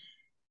in,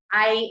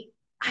 I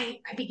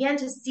began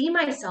to see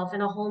myself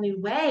in a whole new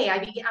way.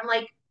 I'm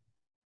like,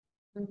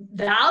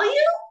 value?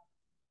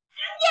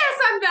 Yes,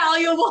 I'm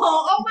valuable.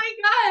 Oh my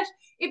gosh.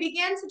 it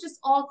began to just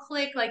all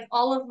click, like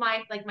all of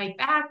my, like my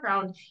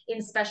background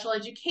in special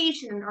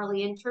education and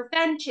early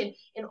intervention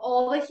and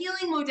all the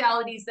healing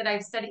modalities that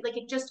I've studied, like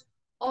it just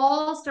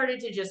all started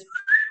to just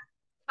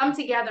come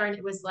together. And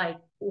it was like,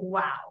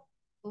 wow,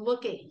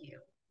 look at you.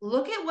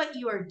 Look at what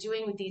you are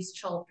doing with these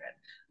children.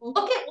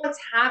 Look at what's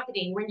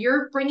happening when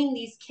you're bringing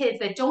these kids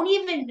that don't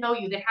even know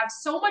you, that have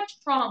so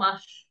much trauma,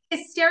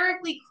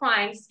 hysterically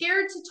crying,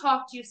 scared to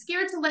talk to you,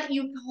 scared to let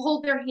you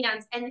hold their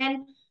hands, and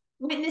then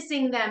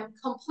witnessing them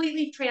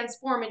completely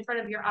transform in front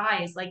of your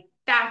eyes. Like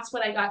that's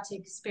what I got to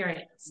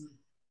experience.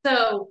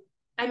 So,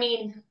 I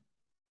mean,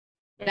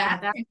 yeah,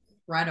 That's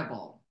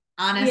incredible.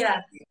 Honestly, yeah.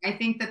 I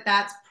think that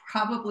that's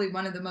probably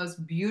one of the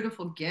most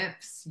beautiful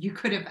gifts you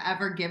could have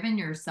ever given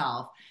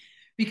yourself.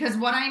 Because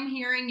what I'm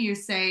hearing you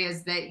say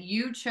is that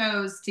you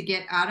chose to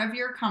get out of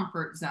your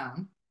comfort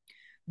zone,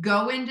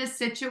 go into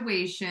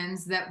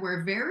situations that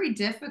were very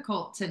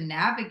difficult to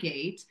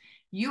navigate.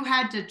 You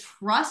had to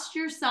trust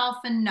yourself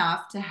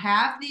enough to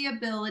have the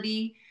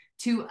ability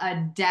to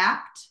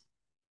adapt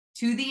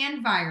to the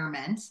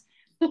environment.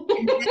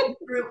 And then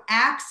through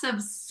acts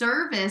of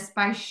service,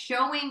 by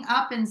showing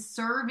up and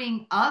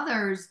serving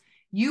others,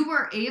 you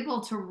were able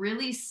to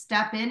really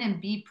step in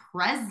and be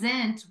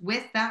present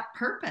with that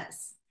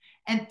purpose.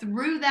 And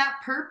through that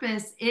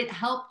purpose, it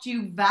helped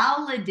you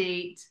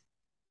validate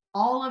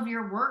all of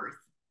your worth.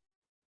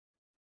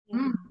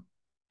 Mm.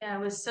 Yeah,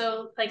 it was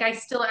so like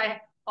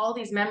I all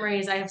these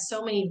memories. I have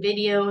so many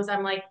videos.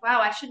 I'm like, wow,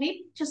 I should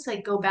maybe just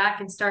like go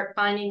back and start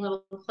finding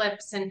little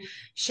clips and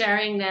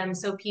sharing them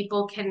so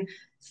people can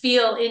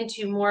feel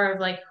into more of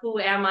like who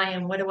am I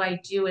and what do I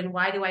do and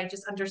why do I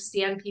just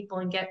understand people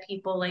and get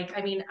people. Like,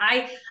 I mean,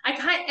 I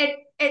kind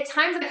at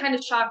times I kind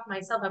of shocked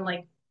myself. I'm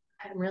like,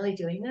 I'm really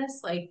doing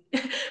this? Like,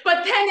 but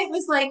then it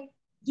was like,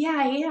 yeah,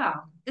 I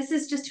am. This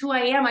is just who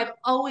I am. I've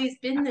always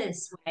been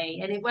this way.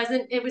 And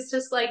it was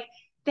just like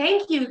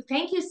thank you,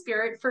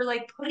 Spirit, for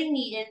like putting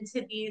me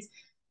into these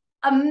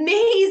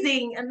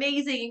amazing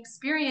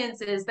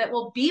experiences that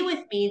will be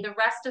with me the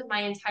rest of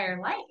my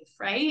entire life,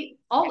 right?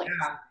 Always.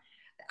 Yeah.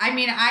 I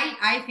mean,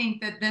 I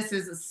think that this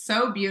is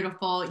so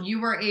beautiful.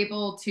 You were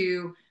able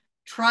to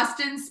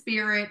trust in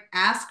spirit,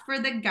 ask for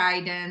the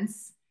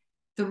guidance.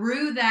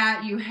 Through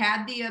that, you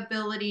had the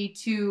ability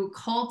to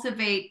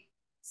cultivate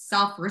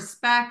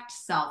self-respect,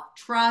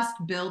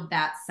 self-trust, build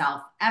that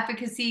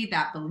self-efficacy,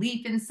 that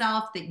belief in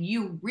self that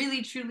you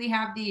really truly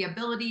have the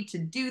ability to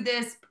do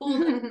this, pull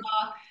this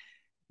off,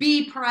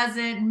 be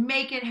present,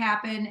 make it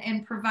happen,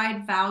 and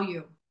provide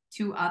value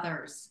to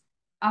others.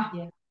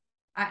 Yeah.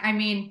 I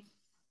mean,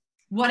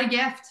 what a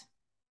gift.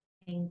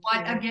 Thank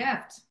What a you.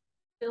 gift.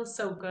 Feels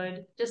so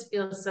good. Just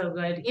feels so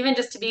good. Even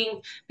just to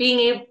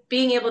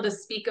being able to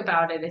speak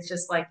about it. It's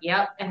just like,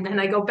 yep. And then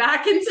I go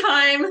back in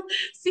time,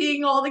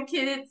 seeing all the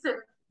kids and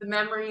the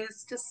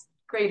memories. Just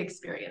great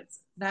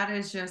experience. That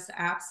is just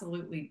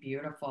absolutely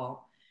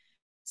beautiful.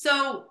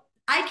 So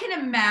I can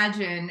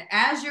imagine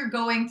as you're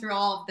going through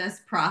all of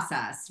this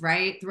process,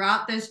 right?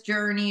 Throughout this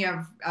journey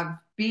of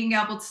being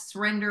able to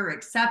surrender,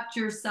 accept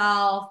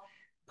yourself,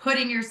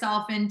 putting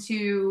yourself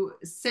into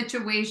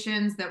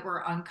situations that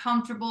were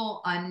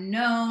uncomfortable,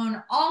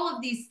 unknown, all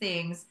of these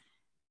things,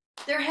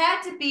 there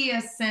had to be a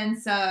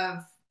sense of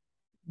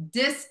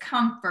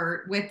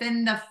discomfort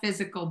within the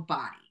physical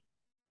body,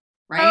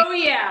 right? Oh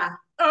yeah.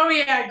 Oh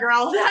yeah,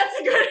 girl. That's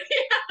a good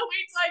yeah.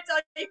 Wait till I tell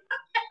you.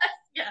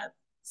 Yes.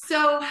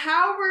 So,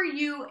 how were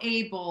you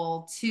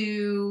able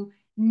to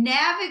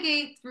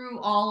navigate through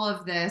all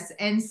of this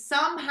and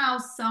somehow,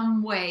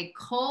 some way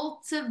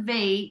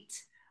cultivate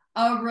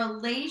a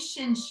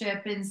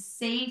relationship and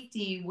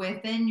safety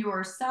within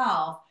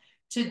yourself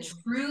to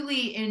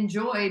truly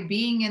enjoy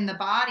being in the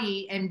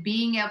body and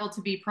being able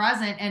to be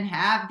present and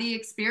have the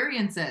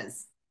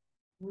experiences?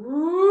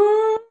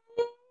 Ooh.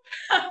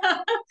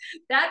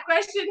 That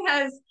question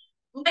has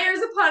layers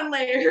upon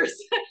layers.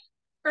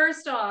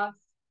 First off,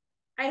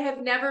 I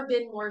have never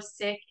been more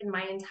sick in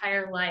my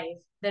entire life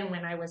than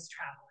when I was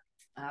traveling,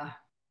 Uh,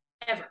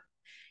 ever.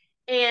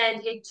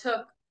 And it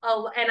took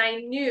and I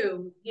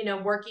knew,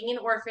 working in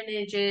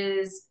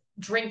orphanages,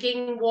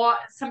 drinking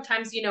water,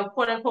 sometimes,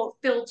 quote unquote,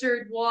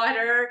 filtered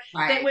water that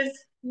right, was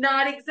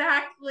not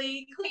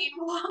exactly clean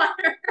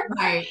water.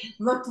 right.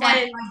 Looked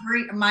like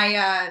And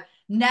my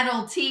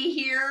nettle tea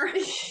here.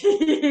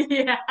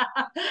 yeah.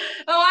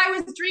 Oh, I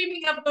was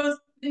dreaming of those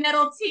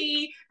nettle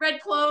tea, red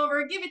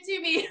clover, give it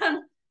to me.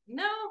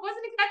 No,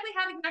 wasn't exactly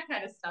having that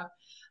kind of stuff.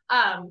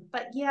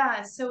 But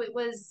yeah, so it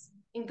was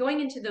in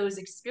going into those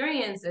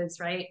experiences,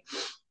 right,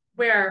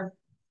 where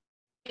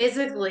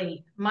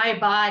physically my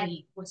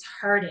body was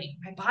hurting.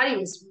 My body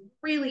was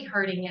really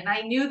hurting. And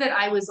I knew that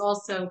I was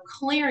also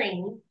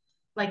clearing,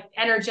 like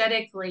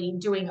energetically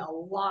doing a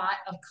lot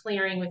of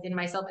clearing within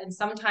myself. And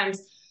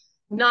sometimes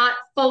not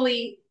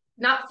fully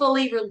not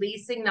fully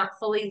releasing, not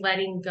fully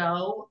letting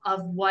go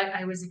of what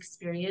I was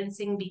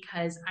experiencing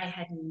because I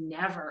had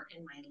never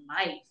in my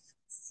life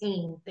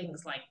seen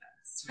things like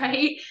this,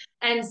 right?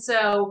 And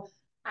so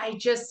I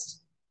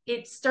just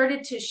it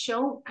started to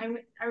show.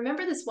 I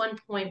remember this one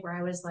point where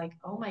I was like,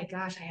 oh my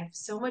gosh, I have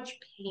so much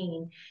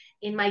pain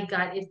in my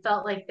gut. It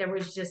felt like there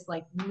was just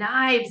like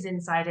knives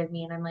inside of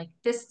me. And I'm like,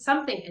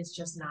 something is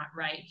just not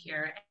right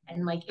here.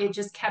 And like, it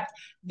just kept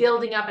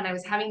building up. And I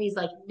was having these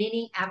like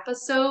mini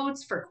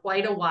episodes for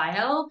quite a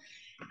while.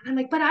 And I'm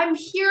like, but I'm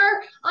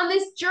here on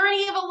this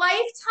journey of a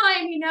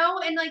lifetime,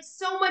 and like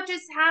so much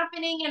is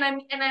happening and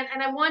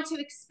I want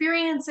to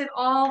experience it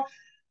all.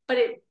 But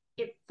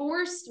it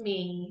forced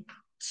me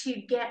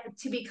to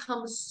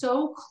become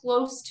so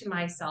close to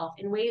myself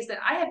in ways that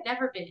I have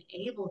never been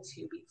able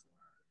to before.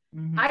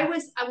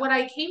 Mm-hmm. What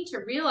I came to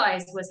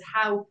realize was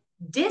how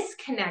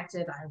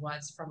disconnected I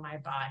was from my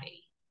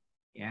body.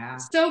 Yeah.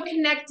 So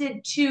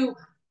connected to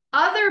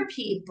other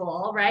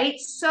people, right?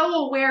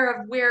 So aware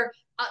of where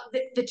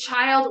the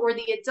child or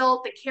the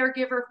adult, the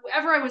caregiver,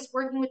 whoever I was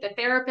working with, the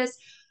therapist,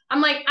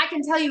 I'm like, I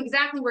can tell you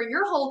exactly where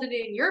you're holding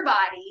it in your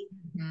body.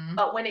 Mm-hmm.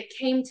 But when it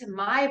came to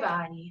my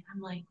body,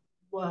 I'm like,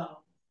 whoa,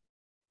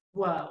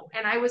 whoa.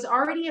 And I was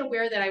already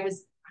aware that I'm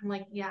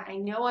like, yeah, I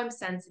know I'm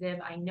sensitive.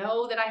 I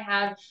know that I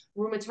have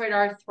rheumatoid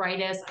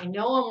arthritis. I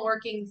know I'm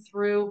working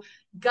through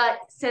gut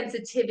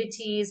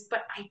sensitivities,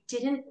 but I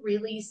didn't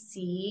really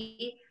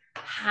see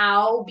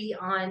how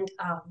beyond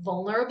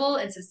vulnerable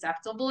and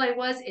susceptible I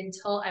was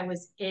until I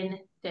was in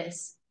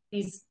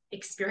these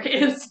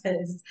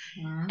experiences.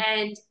 Mm-hmm.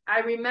 And I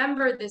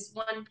remember this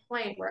one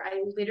point where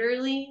I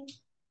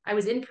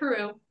was in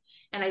Peru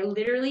and I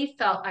literally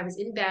felt I was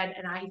in bed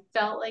and I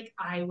felt like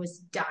I was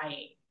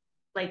dying,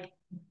 like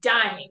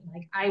dying.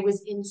 Like I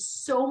was in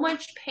so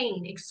much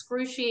pain,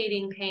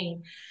 excruciating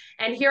pain.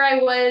 And here I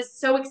was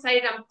so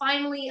excited.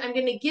 I'm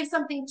going to give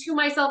something to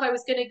myself. I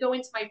was going to go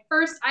into my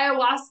first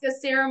ayahuasca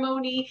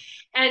ceremony.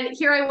 And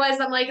here I was,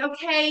 I'm like,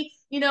 okay,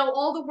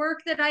 all the work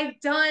that I've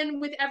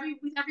done with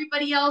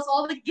everybody else,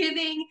 all the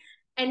giving.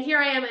 And here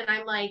I am. And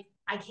I'm like,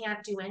 I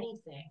can't do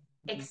anything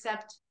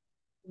except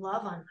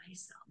love on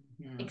myself,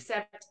 Mm-hmm.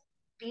 except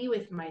be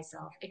with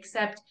myself,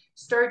 except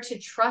start to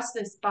trust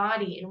this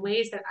body in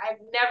ways that I've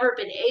never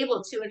been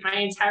able to in my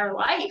entire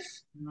life.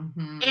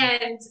 Mm-hmm.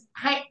 And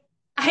I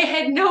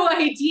had no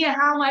idea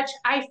how much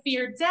I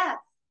feared death.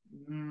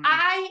 Mm-hmm.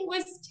 I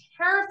was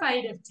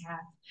terrified of death,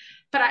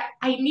 but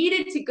I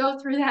needed to go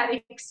through that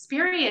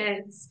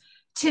experience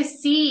to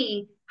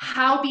see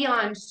how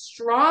beyond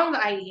strong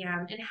I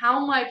am and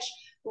how much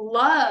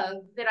love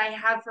that I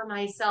have for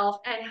myself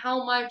and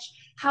how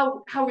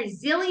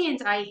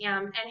resilient I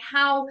am and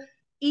how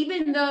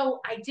even though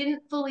I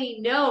didn't fully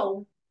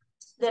know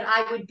that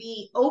I would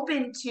be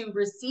open to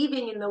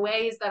receiving in the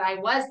ways that I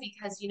was,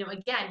 because,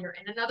 again, you're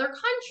in another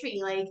country.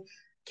 Like,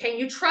 can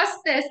you trust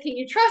this? Can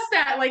you trust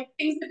that? Like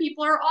things that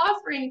people are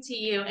offering to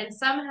you. And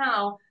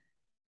somehow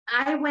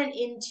I went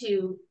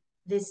into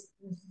this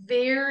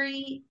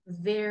very,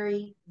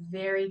 very,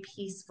 very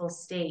peaceful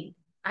state.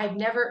 I've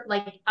never,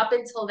 like, up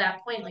until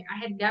that point, like, I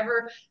had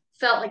never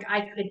felt like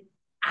I could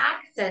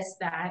access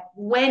that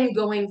when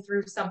going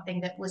through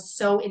something that was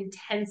so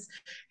intense.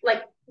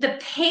 Like, the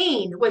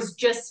pain was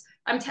just,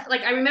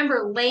 like, I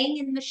remember laying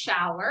in the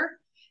shower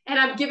and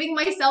I'm giving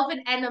myself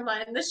an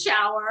enema in the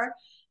shower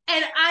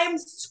and I'm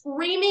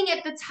screaming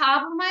at the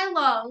top of my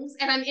lungs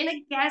and I'm in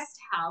a guest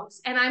house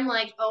and I'm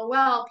like, oh,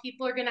 well,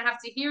 people are going to have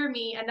to hear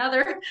me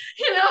another,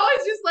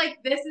 it's just like,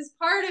 this is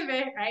part of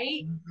it.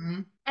 Right.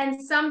 Mm-hmm.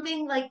 And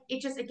something like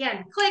it just,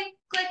 again, click,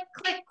 click,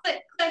 click,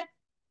 click, click.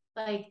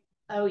 Like,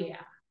 oh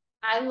yeah,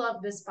 I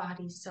love this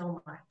body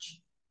so much.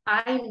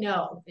 I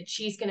know that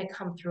she's going to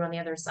come through on the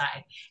other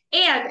side.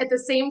 And at the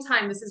same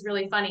time, this is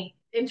really funny,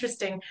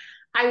 interesting.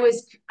 I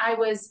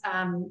was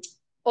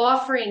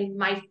offering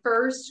my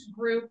first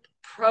group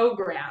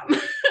program, and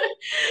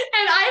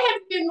I had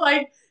been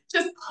like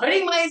just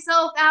putting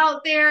myself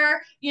out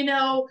there,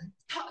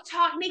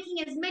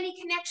 making as many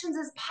connections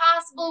as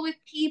possible with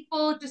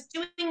people, just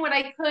doing what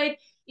I could.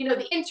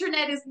 The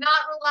internet is not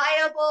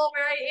reliable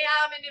where I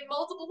am and in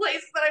multiple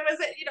places that I was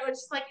at,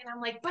 it's just like, and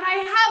I'm like, but I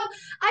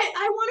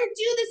want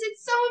to do this.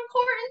 It's so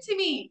important to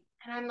me.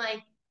 And I'm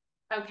like,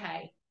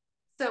 okay.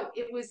 So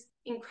it was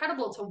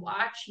incredible to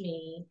watch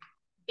me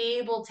be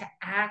able to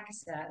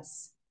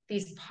access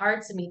these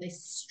parts of me,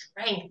 this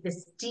strength,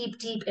 this deep,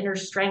 deep inner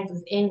strength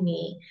within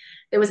me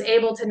that was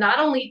able to not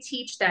only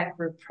teach that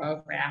group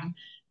program,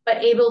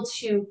 but able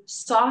to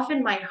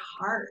soften my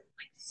heart,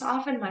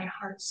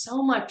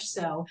 so much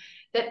so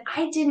that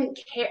I didn't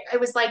care. It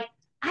was like,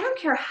 I don't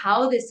care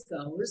how this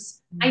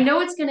goes. I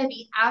know it's going to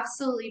be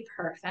absolutely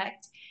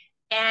perfect.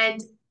 And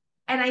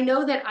I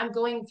know that I'm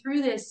going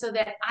through this so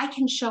that I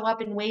can show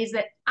up in ways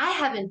that I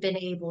haven't been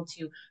able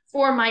to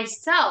for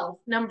myself,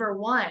 number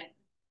one,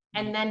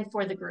 and then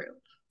for the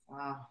group.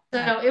 Wow.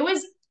 So it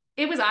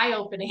was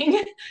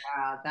eye-opening.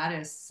 Wow, that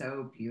is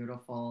so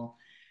beautiful.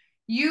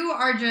 You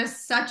are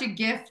just such a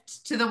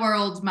gift to the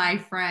world, my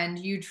friend.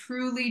 You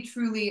truly,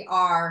 truly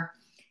are.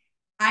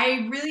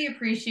 I really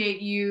appreciate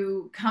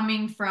you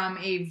coming from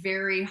a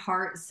very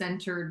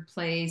heart-centered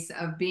place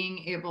of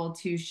being able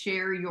to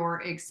share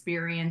your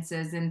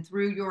experiences, and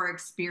through your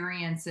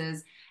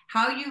experiences,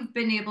 how you've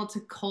been able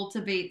to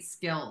cultivate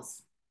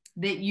skills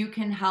that you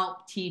can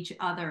help teach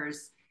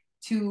others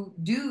to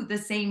do the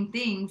same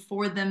thing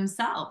for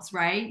themselves,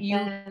 right?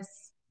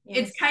 Yes.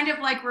 It's Yes. kind of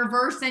like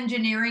reverse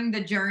engineering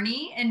the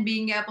journey and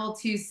being able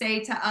to say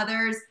to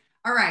others,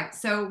 all right,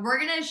 so we're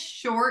going to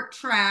short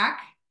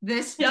track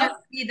this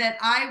journey that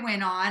I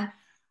went on.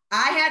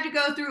 I had to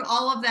go through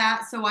all of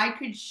that so I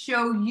could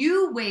show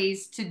you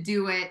ways to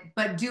do it,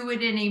 but do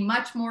it in a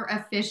much more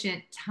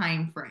efficient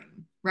time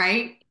frame,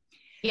 right?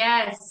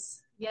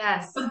 Yes.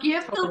 Yes. So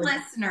give the Totally.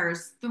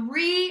 listeners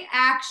 3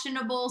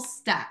 actionable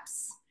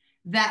steps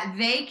that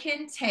they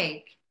can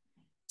take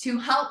to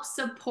help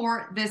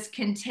support this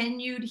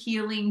continued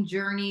healing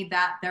journey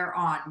that they're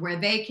on, where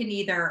they can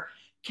either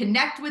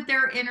connect with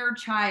their inner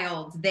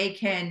child, they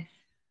can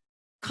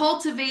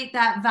cultivate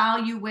that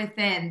value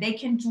within, they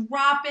can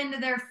drop into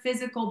their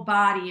physical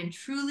body and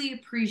truly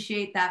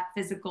appreciate that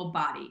physical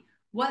body.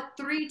 What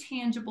 3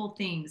 tangible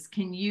things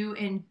can you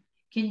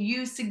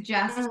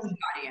suggest to the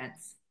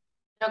audience?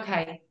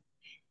 Okay.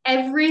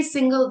 Every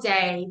single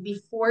day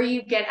before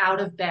you get out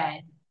of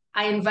bed,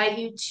 I invite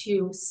you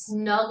to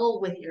snuggle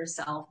with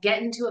yourself,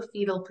 get into a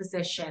fetal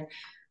position,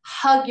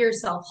 hug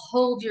yourself,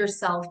 hold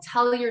yourself,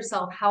 tell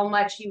yourself how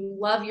much you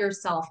love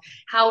yourself,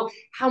 how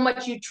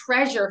much you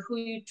treasure who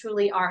you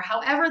truly are.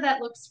 However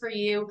that looks for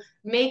you,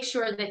 make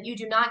sure that you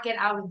do not get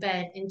out of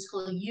bed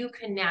until you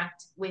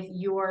connect with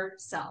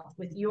yourself,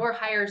 with your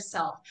higher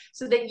self,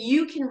 so that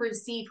you can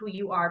receive who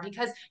you are,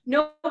 because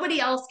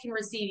nobody else can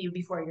receive you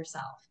before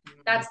yourself.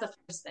 That's the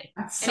first thing.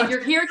 That's And if such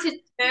you're here to a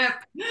tip.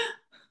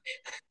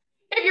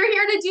 if you're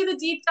here to do the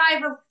deep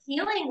dive of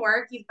healing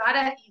work, you've got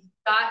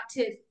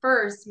to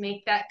first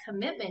make that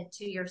commitment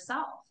to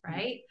yourself,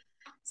 right?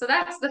 So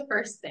that's the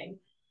first thing.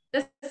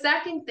 The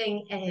second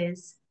thing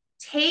is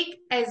take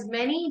as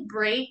many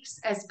breaks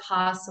as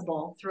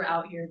possible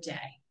throughout your day.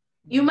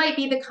 You might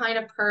be the kind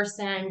of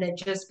person that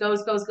just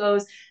goes,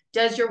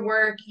 does your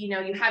work,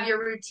 you have your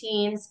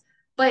routines,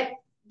 but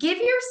give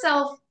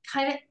yourself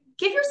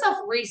give yourself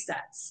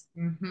resets.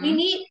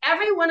 Mm-hmm.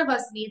 Every one of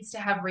us needs to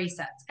have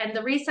resets. And the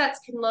resets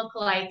can look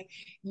like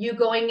you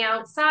going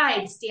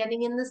outside,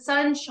 standing in the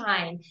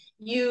sunshine,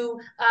 you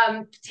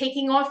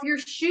taking off your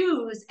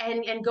shoes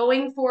and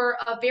going for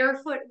a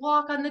barefoot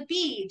walk on the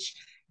beach.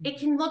 It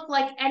can look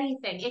like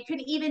anything. It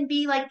could even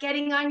be like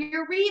getting on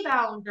your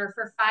rebounder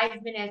for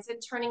 5 minutes and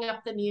turning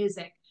up the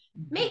music.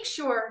 Make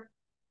sure,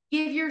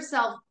 give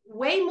yourself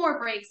way more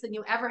breaks than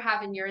you ever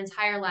have in your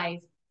entire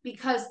life,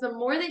 because the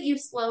more that you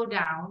slow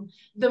down,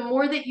 the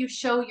more that you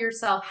show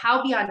yourself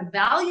how beyond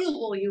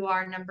valuable you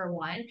are, number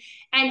one,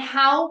 and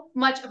how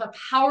much of a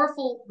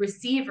powerful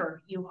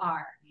receiver you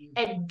are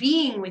at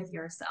being with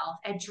yourself,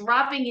 at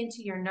dropping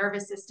into your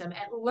nervous system,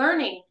 at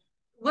learning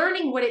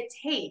what it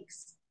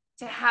takes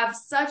to have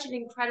such an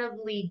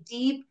incredibly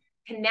deep,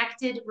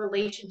 connected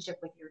relationship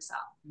with yourself.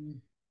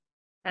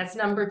 That's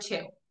number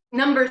two.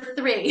 Number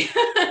three,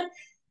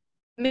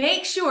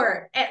 make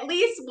sure at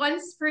least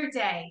once per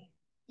day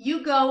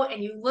you go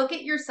and you look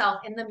at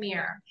yourself in the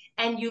mirror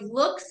and you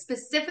look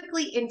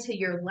specifically into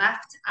your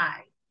left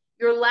eye.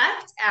 Your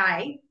left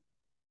eye,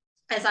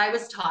 as I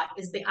was taught,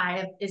 is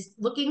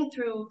looking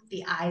through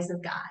the eyes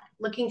of God,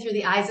 looking through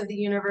the eyes of the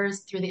universe,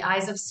 through the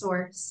eyes of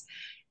source,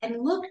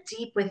 and look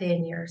deep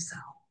within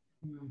yourself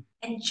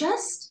and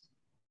just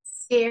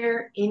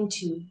stare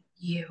into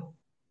you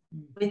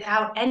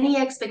without any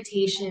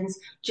expectations.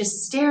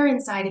 Just stare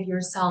inside of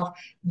yourself,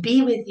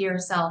 be with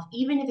yourself,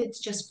 even if it's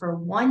just for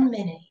 1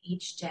 minute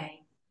each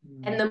day.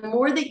 And the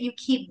more that you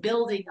keep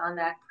building on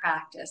that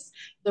practice,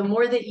 the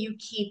more that you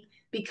keep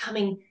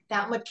becoming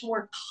that much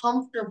more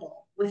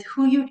comfortable with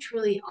who you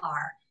truly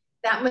are,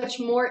 that much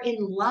more in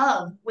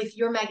love with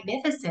your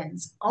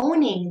magnificence,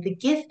 owning the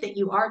gift that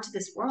you are to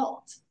this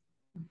world.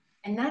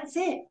 And that's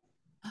it.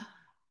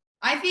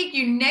 I think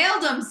you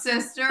nailed them,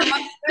 sister.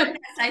 My goodness.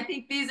 I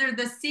think these are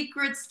the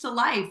secrets to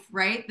life,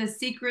 right? The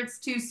secrets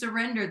to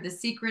surrender, the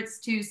secrets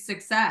to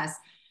success.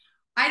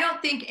 I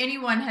don't think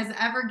anyone has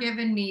ever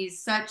given me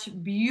such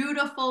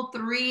beautiful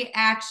 3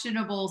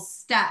 actionable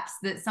steps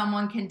that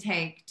someone can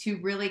take to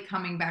really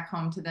coming back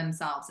home to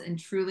themselves and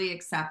truly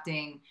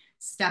accepting,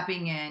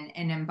 stepping in,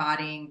 and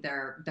embodying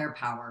their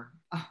power.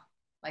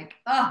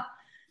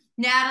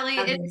 Natalie,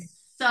 it's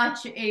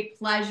such a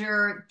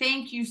pleasure.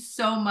 Thank you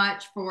so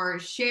much for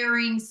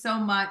sharing so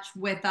much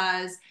with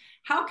us.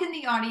 How can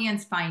the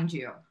audience find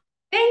you?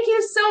 Thank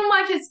you so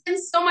much. It's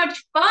been so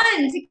much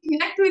fun to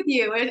connect with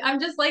you. And I'm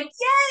just like,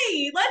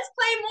 yay, let's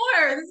play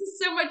more. This is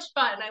so much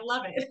fun. I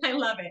love it. I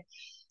love it.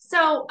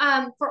 So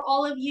for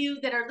all of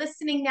you that are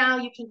listening now,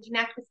 you can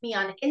connect with me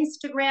on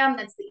Instagram.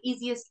 That's the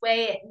easiest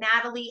way, at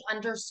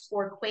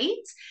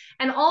Natalie_Quate.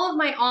 And all of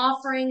my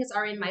offerings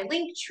are in my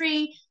link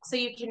tree, so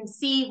you can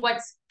see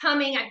what's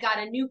coming. I've got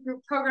a new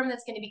group program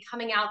that's going to be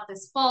coming out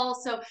this fall.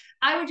 So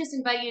I would just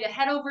invite you to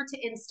head over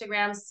to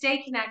Instagram,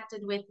 stay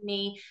connected with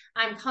me.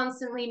 I'm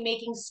constantly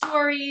making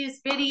stories,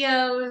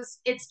 videos.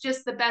 It's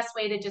just the best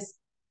way to just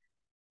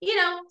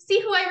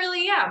see who I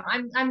really am.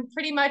 I'm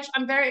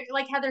very,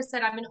 like Heather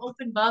said, I'm an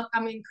open book.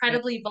 I'm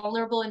incredibly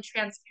vulnerable and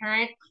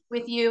transparent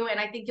with you. And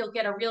I think you'll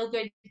get a real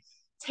good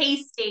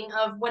tasting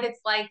of what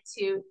it's like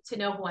to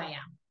know who I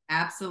am.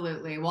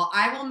 Absolutely. Well,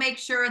 I will make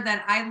sure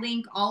that I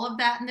link all of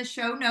that in the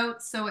show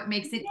notes so it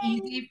makes it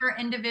easy for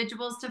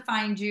individuals to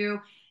find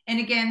you. And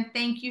again,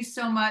 thank you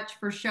so much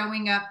for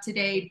showing up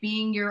today,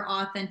 being your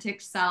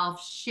authentic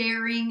self,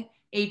 sharing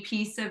a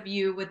piece of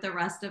you with the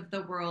rest of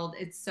the world.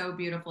 It's so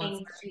beautiful.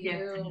 Thank It's such a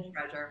gift and a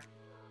treasure.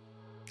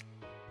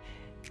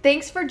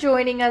 Thanks for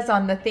joining us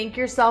on the Think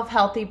Yourself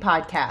Healthy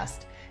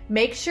podcast.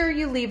 Make sure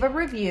you leave a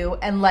review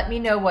and let me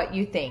know what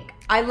you think.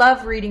 I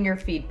love reading your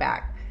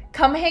feedback.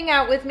 Come hang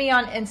out with me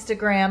on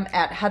Instagram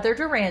at Heather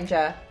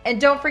Duranja,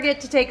 and don't forget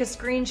to take a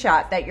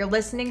screenshot that you're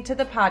listening to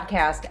the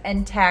podcast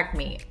and tag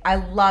me. I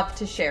love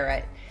to share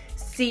it.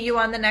 See you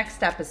on the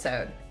next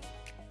episode.